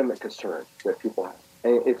legitimate concern that people have,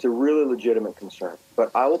 and it's a really legitimate concern.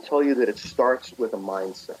 But I will tell you that it starts with a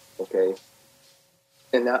mindset, okay?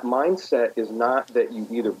 And that mindset is not that you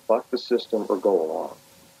either buck the system or go along,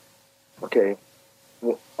 okay?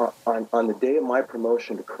 On the day of my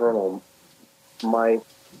promotion to colonel, my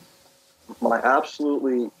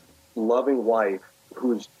absolutely loving wife,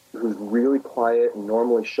 who's really quiet and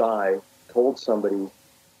normally shy, told somebody,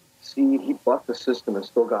 see, he bucked the system and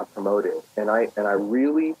still got promoted. And I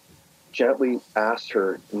really gently asked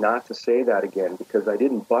her not to say that again, because I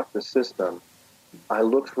didn't buck the system. I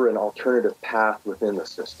looked for an alternative path within the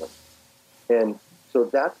system. And so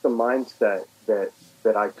that's the mindset that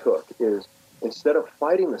I took, is instead of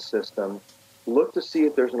fighting the system, look to see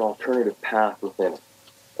if there's an alternative path within it.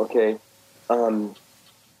 Okay?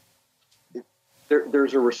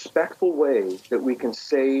 There's a respectful way that we can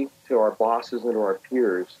say to our bosses and to our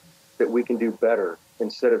peers that we can do better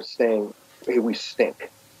instead of saying, hey, we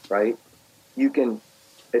stink, right? You can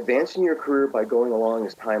advance in your career by going along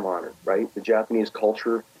as time honored, right? The Japanese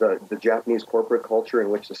culture, the Japanese corporate culture in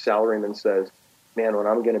which the salaryman says, man, when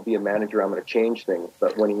I'm going to be a manager, I'm going to change things.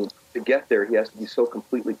 But to get there, he has to be so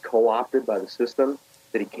completely co-opted by the system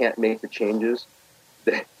that he can't make the changes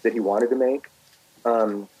that he wanted to make.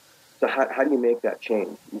 So how do you make that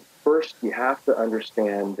change? First, you have to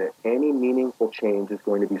understand that any meaningful change is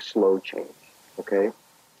going to be slow change, okay?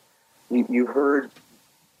 You heard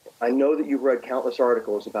I know that you've read countless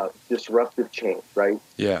articles about disruptive change, right?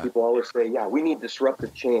 Yeah. People always say, yeah, we need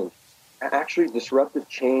disruptive change. Actually, disruptive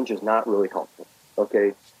change is not really helpful,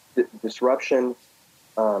 okay? Disruption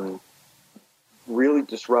really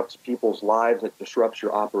disrupts people's lives. It disrupts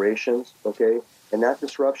your operations, okay? And that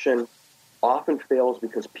disruption often fails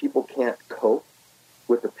because people can't cope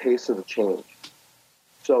with the pace of the change.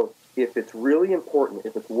 So if it's really important,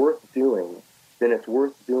 if it's worth doing, then it's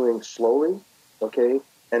worth doing slowly, okay,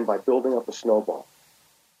 and by building up a snowball.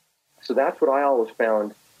 So that's what I always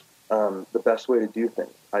found the best way to do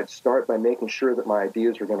things. I'd start by making sure that my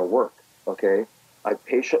ideas are going to work, okay? I'd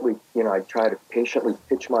try to patiently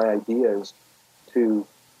pitch my ideas to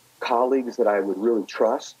colleagues that I would really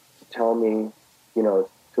trust to tell me,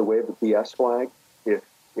 to wave the BS flag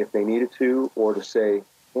if they needed to, or to say,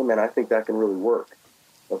 hey, man, I think that can really work,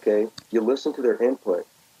 okay? You listen to their input.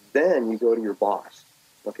 Then you go to your boss,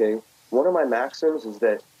 okay? One of my maxims is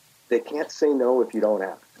that they can't say no if you don't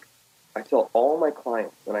ask. I tell all my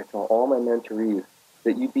clients and I tell all my mentorees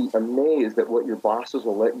that you'd be amazed at what your bosses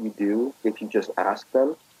will let you do if you just ask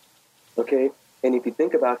them, okay? And if you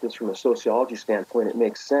think about this from a sociology standpoint, it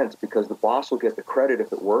makes sense because the boss will get the credit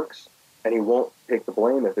if it works and he won't take the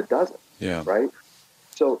blame if it doesn't, right?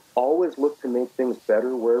 So always look to make things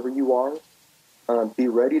better wherever you are. Be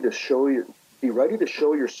ready to show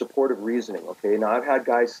your supportive reasoning, okay? Now, I've had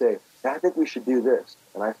guys say, I think we should do this.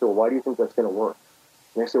 And I say, well, why do you think that's going to work?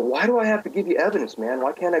 And they say, why do I have to give you evidence, man?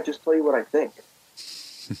 Why can't I just tell you what I think?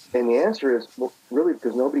 And the answer is, well, really,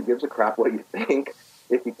 because nobody gives a crap what you think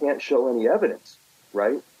if you can't show any evidence,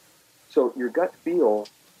 right? So your gut feel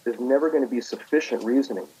is never going to be sufficient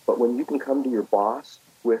reasoning. But when you can come to your boss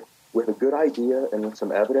with a good idea and with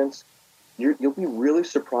some evidence, you'll be really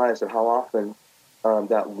surprised at how often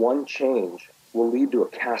that one change will lead to a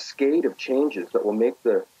cascade of changes that will make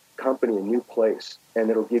the company a new place, and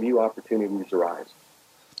it'll give you opportunities to rise.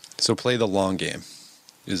 So play the long game.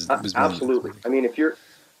 Is absolutely. I mean, if you're,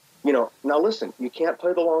 now listen, you can't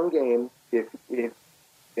play the long game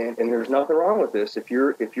and there's nothing wrong with this. If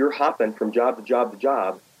you're hopping from job to job to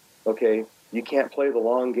job, okay, you can't play the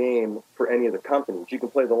long game for any of the companies. You can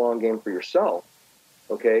play the long game for yourself,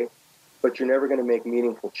 okay, but you're never going to make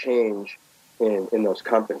meaningful change in those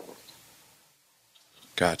companies.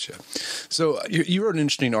 Gotcha. So you wrote an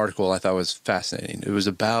interesting article I thought was fascinating. It was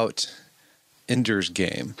about Ender's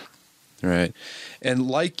Game, right? And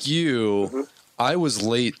like you, I was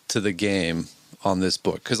late to the game on this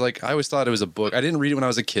book because, I always thought it was a book. I didn't read it when I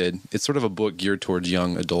was a kid. It's sort of a book geared towards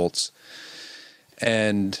young adults.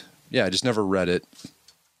 And, I just never read it.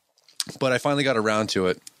 But I finally got around to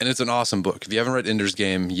it, and it's an awesome book. If you haven't read Ender's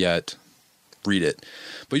Game yet, read it.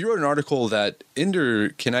 But you wrote an article that Ender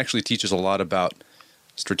can actually teach us a lot about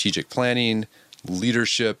strategic planning,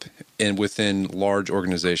 leadership, and within large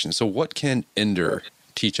organizations. So what can Ender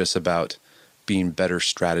teach us about being better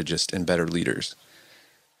strategists and better leaders?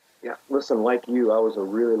 Yeah, listen, like you, I was a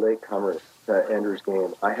really late comer to Ender's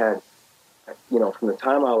Game. I had, from the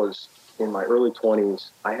time I was in my early 20s,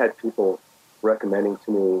 I had people recommending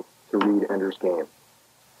to me to read Ender's Game.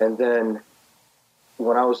 And then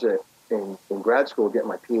when I was in grad school getting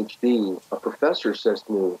my PhD, a professor says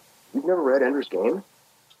to me, "You've never read Ender's Game?"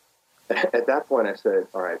 At that point, I said,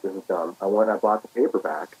 all right, this is dumb. I bought the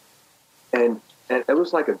paperback, and it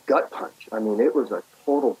was like a gut punch. I mean, it was a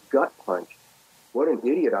total gut punch. What an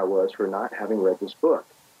idiot I was for not having read this book.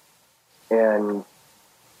 And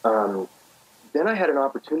then I had an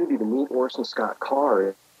opportunity to meet Orson Scott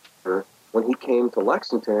Card when he came to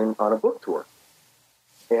Lexington on a book tour.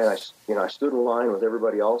 And I stood in line with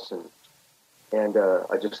everybody else, and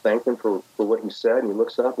I just thanked him for what he said. And he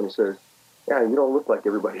looks up and he says, "Yeah, you don't look like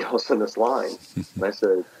everybody else in this line." And I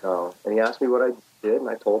said, "No." And he asked me what I did, and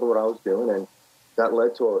I told him what I was doing, and that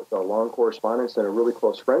led to a long correspondence and a really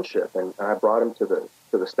close friendship. And I brought him to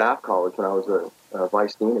the staff college when I was a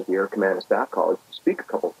vice dean at the Air Command and Staff College to speak a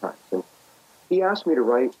couple of times. And he asked me to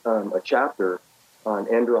write a chapter on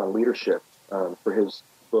Ender on leadership for his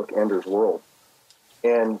book Ender's World.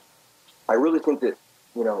 And I really think that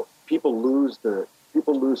people lose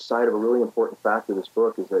sight of a really important fact of this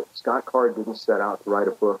book is that Scott Card didn't set out to write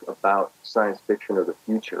a book about science fiction or the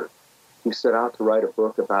future. He set out to write a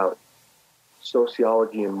book about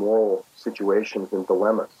sociology and moral situations and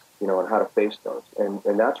dilemmas, and how to face those.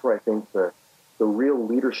 And that's where I think the real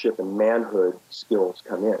leadership and manhood skills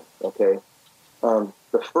come in, okay?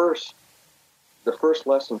 The first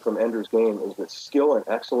lesson from Ender's Game is that skill and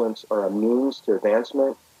excellence are a means to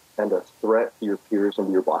advancement and a threat to your peers and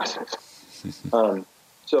to your bosses.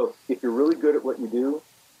 So if you're really good at what you do,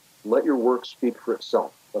 let your work speak for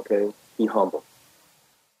itself, okay? Be humble.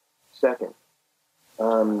 Second,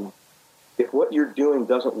 If what you're doing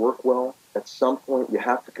doesn't work well, at some point you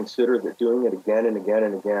have to consider that doing it again and again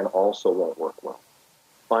and again also won't work well.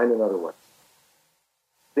 Find another way.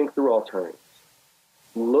 Think through alternatives.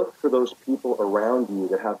 Look for those people around you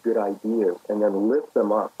that have good ideas and then lift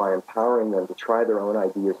them up by empowering them to try their own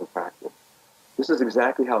ideas in practice. This is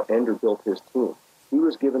exactly how Ender built his team. He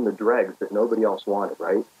was given the dregs that nobody else wanted,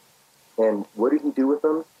 right? And what did he do with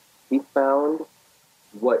them? He found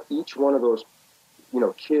what each one of those,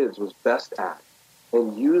 kids was best at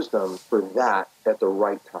and used them for that at the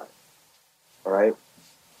right time. All right?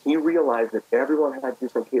 He realized that everyone had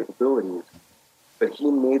different capabilities, but he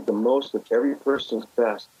made the most of every person's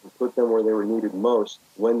best and put them where they were needed most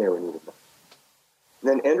when they were needed most. And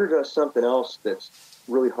then Ender does something else that's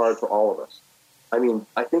really hard for all of us. I mean,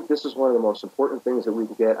 I think this is one of the most important things that we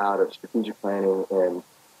can get out of strategic planning and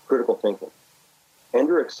critical thinking.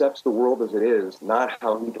 Ender accepts the world as it is, not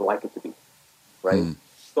how he'd like it to be, right?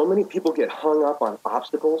 So many people get hung up on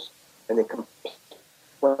obstacles, and they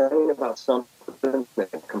complain about something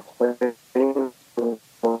that complain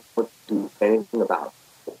won't do anything about.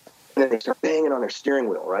 And then they start banging on their steering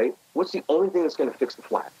wheel, right? What's the only thing that's going to fix the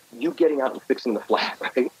flat? You getting out and fixing the flat,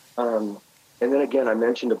 right? And then again, I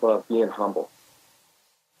mentioned above being humble.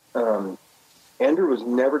 Ender was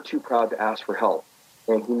never too proud to ask for help,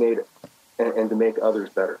 and he made it, and to make others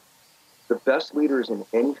better. The best leaders in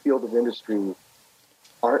any field of industry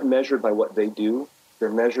aren't measured by what they do. They're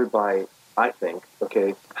measured by, I think,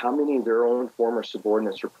 how many of their own former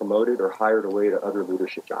subordinates are promoted or hired away to other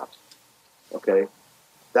leadership jobs. Okay?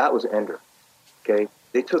 That was Ender. Okay?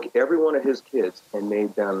 They took every one of his kids and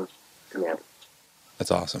made them commanders.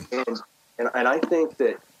 That's awesome. And I think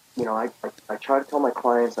that, I try to tell my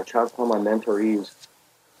clients, I try to tell my mentorees,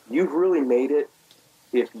 you've really made it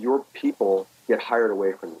if your people get hired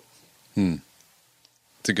away from you.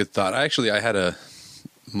 It's a good thought.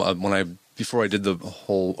 Before I did the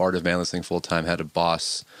whole Art of Manliness thing full time, had a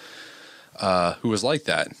boss who was like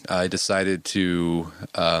that. I decided to,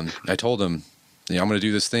 I told him, I'm going to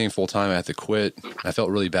do this thing full time. I have to quit. I felt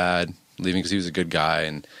really bad leaving because he was a good guy.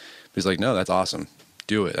 And he's like, no, that's awesome.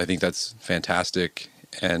 Do it. I think that's fantastic.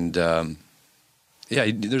 And,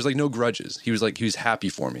 there's like no grudges. He was happy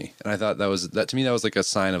for me. And I thought that to me, that was like a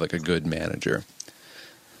sign of like a good manager.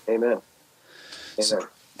 Amen.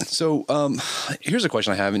 So here's a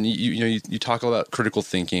question I have, and you talk about critical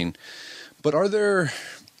thinking, but are there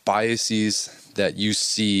biases that you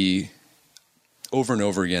see over and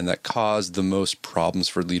over again that cause the most problems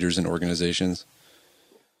for leaders in organizations?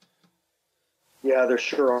 Yeah, there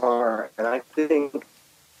sure are, and I think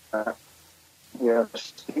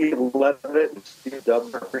Steve Levitt and Steve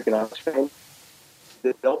Dubner are freaking out.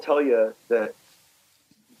 They'll tell you that.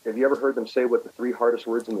 Have you ever heard them say what the 3 hardest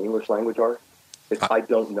words in the English language are? It's I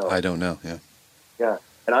don't know. I don't know, yeah. Yeah,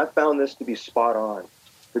 and I found this to be spot on.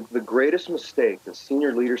 The greatest mistake that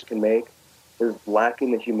senior leaders can make is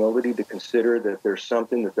lacking the humility to consider that there's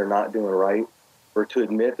something that they're not doing right, or to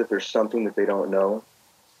admit that there's something that they don't know.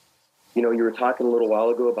 You were talking a little while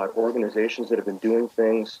ago about organizations that have been doing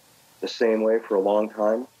things the same way for a long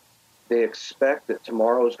time. They expect that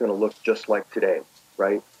tomorrow is going to look just like today,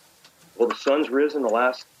 right? Well, the sun's risen the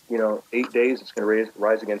last, 8 days. It's going to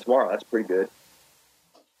rise again tomorrow. That's pretty good.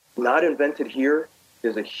 Not invented here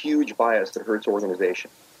is a huge bias that hurts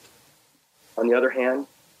organizations. On the other hand,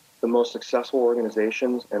 the most successful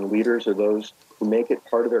organizations and leaders are those who make it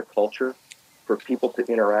part of their culture for people to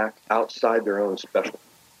interact outside their own specialty.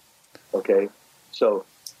 Okay? So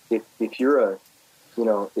if you're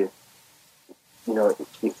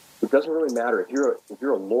it doesn't really matter if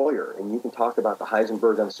you're a lawyer and you can talk about the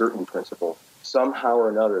Heisenberg uncertainty principle, somehow or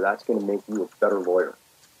another that's going to make you a better lawyer.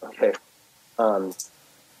 Okay?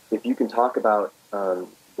 If you can talk about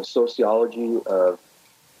the sociology of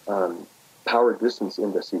power distance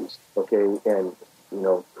indices, okay, and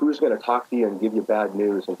who's going to talk to you and give you bad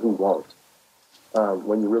news and who won't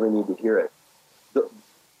when you really need to hear it.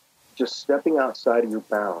 Just stepping outside of your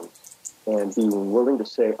bounds and being willing to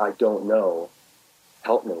say, I don't know,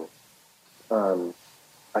 help me.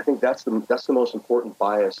 I think that's the most important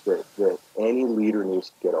bias that any leader needs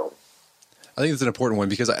to get over. I think it's an important one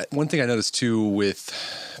because one thing I noticed too with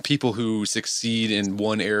people who succeed in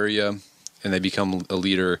one area and they become a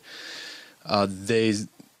leader, they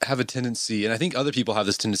have a tendency, and I think other people have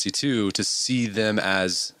this tendency too, to see them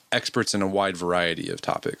as experts in a wide variety of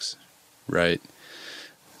topics, right?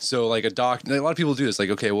 So like a lot of people do this, like,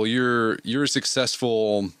 okay, well, you're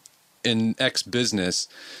successful in X business,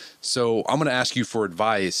 so I'm going to ask you for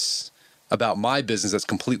advice about my business that's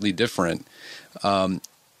completely different.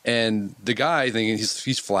 And the guy thinking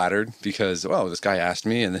he's flattered because, well, this guy asked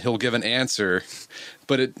me, and he'll give an answer,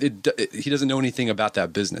 but he doesn't know anything about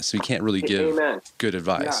that business, so he can't really give good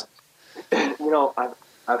advice. Yeah.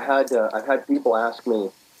 I've had people ask me,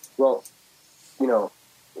 well,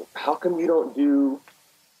 how come you don't do,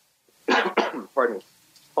 pardon me,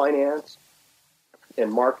 finance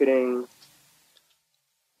and marketing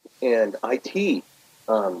and IT,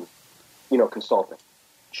 consulting?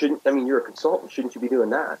 You're a consultant. Shouldn't you be doing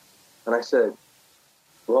that? And I said,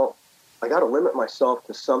 well, I got to limit myself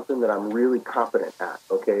to something that I'm really competent at.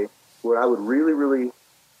 Okay. What I would really, really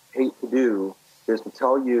hate to do is to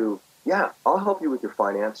tell you, yeah, I'll help you with your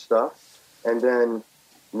finance stuff, and then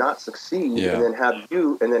not succeed, and then have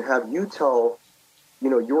you tell,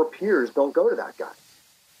 your peers, don't go to that guy.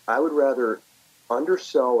 I would rather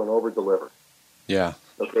undersell and overdeliver. Yeah.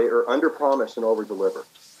 Okay. Or underpromise and overdeliver.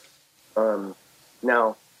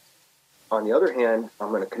 Now, on the other hand, I'm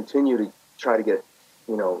going to continue to try to get,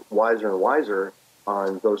 wiser and wiser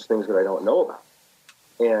on those things that I don't know about.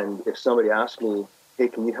 And if somebody asks me, hey,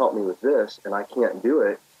 can you help me with this? And I can't do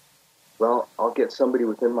it. Well, I'll get somebody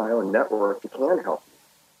within my own network that can help me.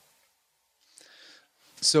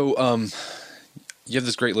 So, you have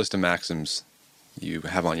this great list of maxims you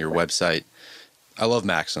have on your website. I love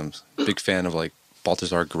maxims. Big fan of like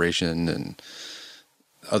Balthazar Gracian and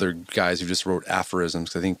other guys who just wrote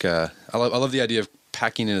aphorisms. I think I love the idea of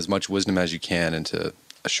packing in as much wisdom as you can into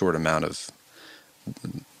a short amount of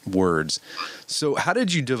words. So how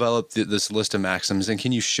did you develop this list of maxims, and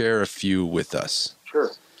can you share a few with us?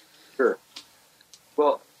 Sure.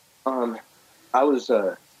 Well, I was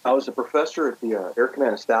a professor at the Air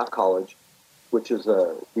Command and Staff College, which is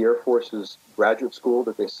the Air Force's graduate school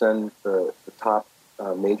that they send the top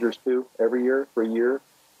majors to every year for a year,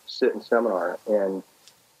 sit and seminar. And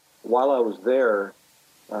while I was there,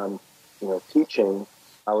 teaching,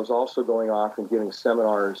 I was also going off and giving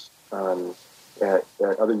seminars at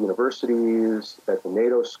other universities, at the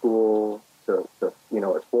NATO school,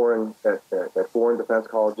 at foreign defense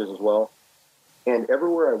colleges as well. And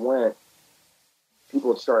everywhere I went, people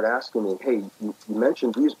would start asking me, hey, you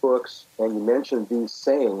mentioned these books and you mentioned these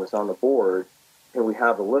sayings on the board. Can we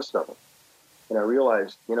have a list of them? And I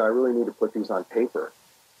realized, I really need to put these on paper.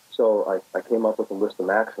 So I came up with a list of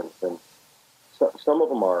maxims. And some of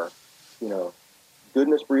them are,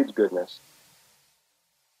 goodness breeds goodness.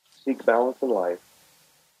 Seek balance in life.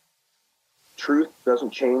 Truth doesn't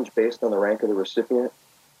change based on the rank of the recipient.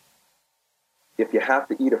 If you have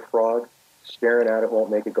to eat a frog, staring at it won't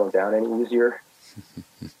make it go down any easier.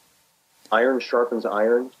 Iron sharpens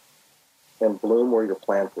iron, and bloom where you're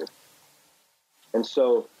planted. And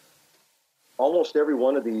so almost every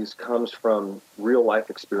one of these comes from real life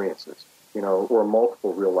experiences, or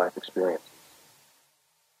multiple real life experiences.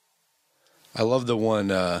 I love the one,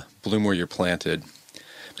 bloom where you're planted.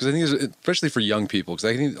 Because I think, especially for young people, because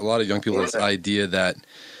I think a lot of young people have this idea that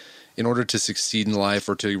in order to succeed in life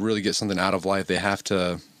or to really get something out of life, they have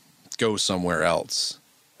to go somewhere else,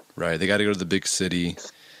 right? They got to go to the big city.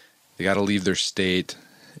 They got to leave their state.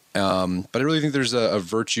 But I really think there's a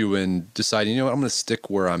virtue in deciding, I'm going to stick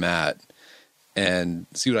where I'm at and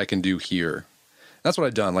see what I can do here. That's what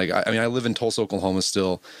I've done. Like, I live in Tulsa, Oklahoma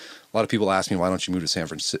still. A lot of people ask me, why don't you move to San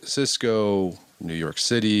Francisco, New York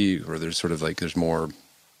City, where there's sort of like, there's more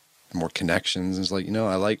connections. And it's like,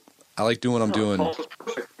 I like doing what I'm doing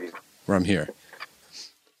where I'm here.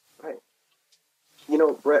 Right.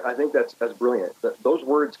 Brett, I think that's brilliant. Those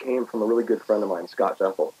words came from a really good friend of mine, Scott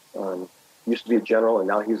Bethel. Used to be a general, and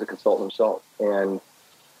now he's a consultant himself. And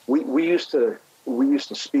we used to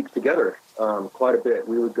speak together quite a bit.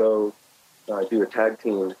 We would go do a tag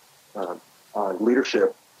team on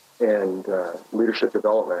leadership and leadership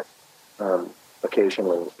development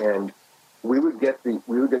occasionally, and we would get the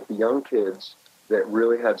young kids that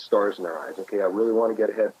really had stars in their eyes. Okay, I really want to get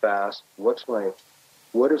ahead fast. What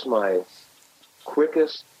is my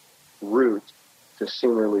quickest route to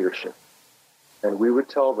senior leadership? And we would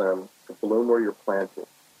tell them to bloom where you're planted,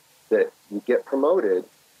 that you get promoted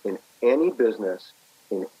in any business,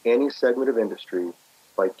 in any segment of industry,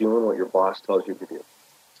 by doing what your boss tells you to do.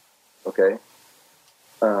 Okay?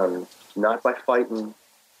 Not by fighting.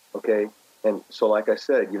 Okay? And so, like I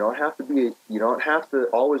said, you don't have to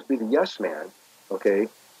always be the yes man. Okay?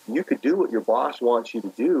 You could do what your boss wants you to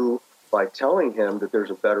do by telling him that there's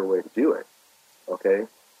a better way to do it. Okay?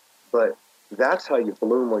 But that's how you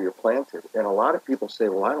bloom where you're planted. And a lot of people say,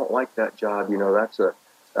 well, I don't like that job.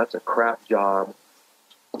 That's a crap job.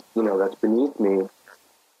 That's beneath me.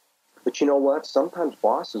 But you know what? Sometimes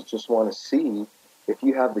bosses just want to see if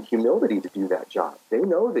you have the humility to do that job. They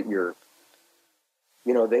know that you're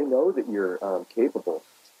capable.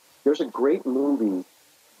 There's a great movie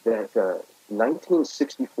that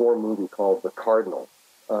 1964 movie called The Cardinal,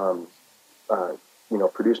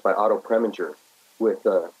 produced by Otto Preminger, with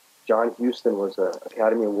John Huston was an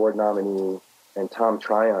Academy Award nominee, and Tom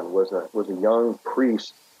Tryon was a young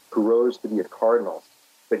priest who rose to be a cardinal.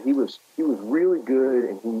 But he was really good,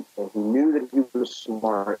 and he knew that he was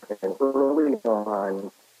smart. And early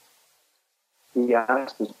on, he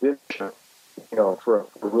asked his bishop, for a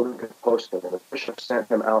really good posting, and the bishop sent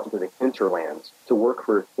him out into the hinterlands to work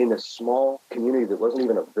in a small community that wasn't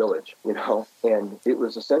even a village, and it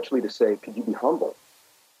was essentially to say, could you be humble?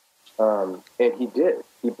 And he did.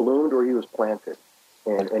 He bloomed where he was planted,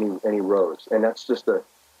 and he rose. And that's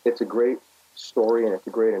it's a great story, and it's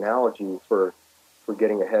a great analogy for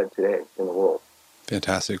getting ahead today in the world.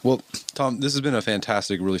 Fantastic. Well, Tom, this has been a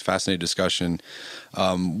fantastic, really fascinating discussion.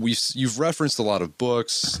 You've referenced a lot of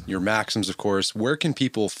books, your maxims, of course. Where can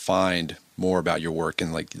people find more about your work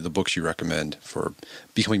and like the books you recommend for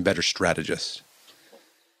becoming better strategists?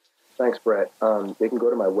 Thanks, Brett. They can go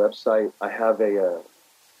to my website. I have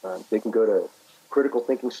they can go to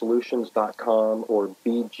criticalthinkingsolutions.com or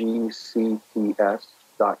bgcts.com.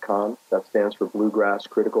 That stands for Bluegrass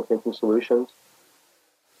Critical Thinking Solutions.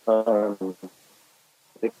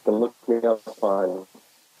 They can look me up on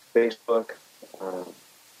Facebook.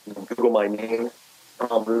 You can Google my name,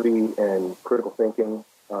 Tom Ruby, and Critical Thinking,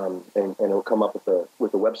 and it'll come up with the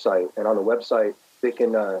website. And on the website, you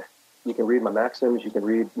can read my maxims. You can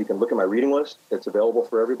look at my reading list. It's available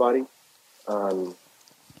for everybody.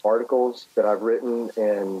 Articles that I've written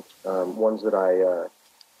and ones that I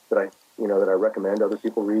recommend other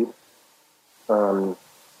people read.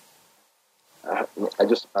 I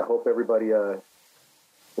hope everybody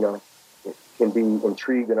can be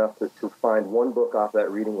intrigued enough to find one book off that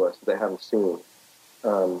reading list that they haven't seen,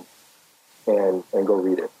 and go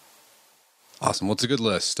read it. Awesome. Well, it's a good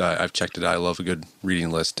list. I've checked it out. I love a good reading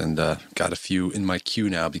list, and got a few in my queue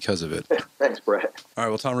now because of it. Thanks, Brett. All right.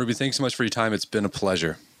 Well, Tom Ruby, thanks so much for your time. It's been a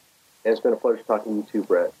pleasure. And it's been a pleasure talking to you too,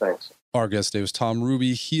 Brett. Thanks. Our guest today was Tom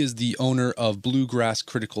Ruby. He is the owner of Bluegrass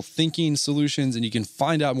Critical Thinking Solutions, and you can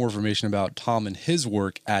find out more information about Tom and his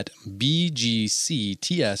work at bgcts.com.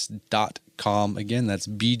 Again, that's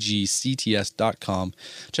bgcts.com.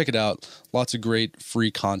 Check it out. Lots of great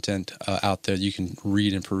free content out there you can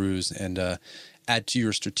read and peruse and add to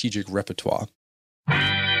your strategic repertoire.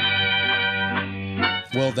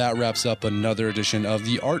 Well, that wraps up another edition of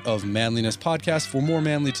the Art of Manliness podcast. For more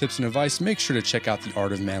manly tips and advice, make sure to check out the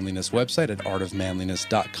Art of Manliness website at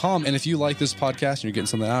artofmanliness.com. And if you like this podcast and you're getting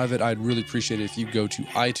something out of it, I'd really appreciate it if you go to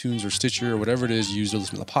iTunes or Stitcher or whatever it is you use to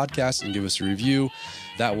listen to the podcast and give us a review.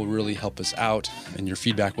 That will really help us out, and your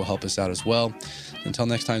feedback will help us out as well. Until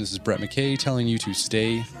next time, this is Brett McKay telling you to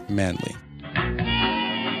stay manly.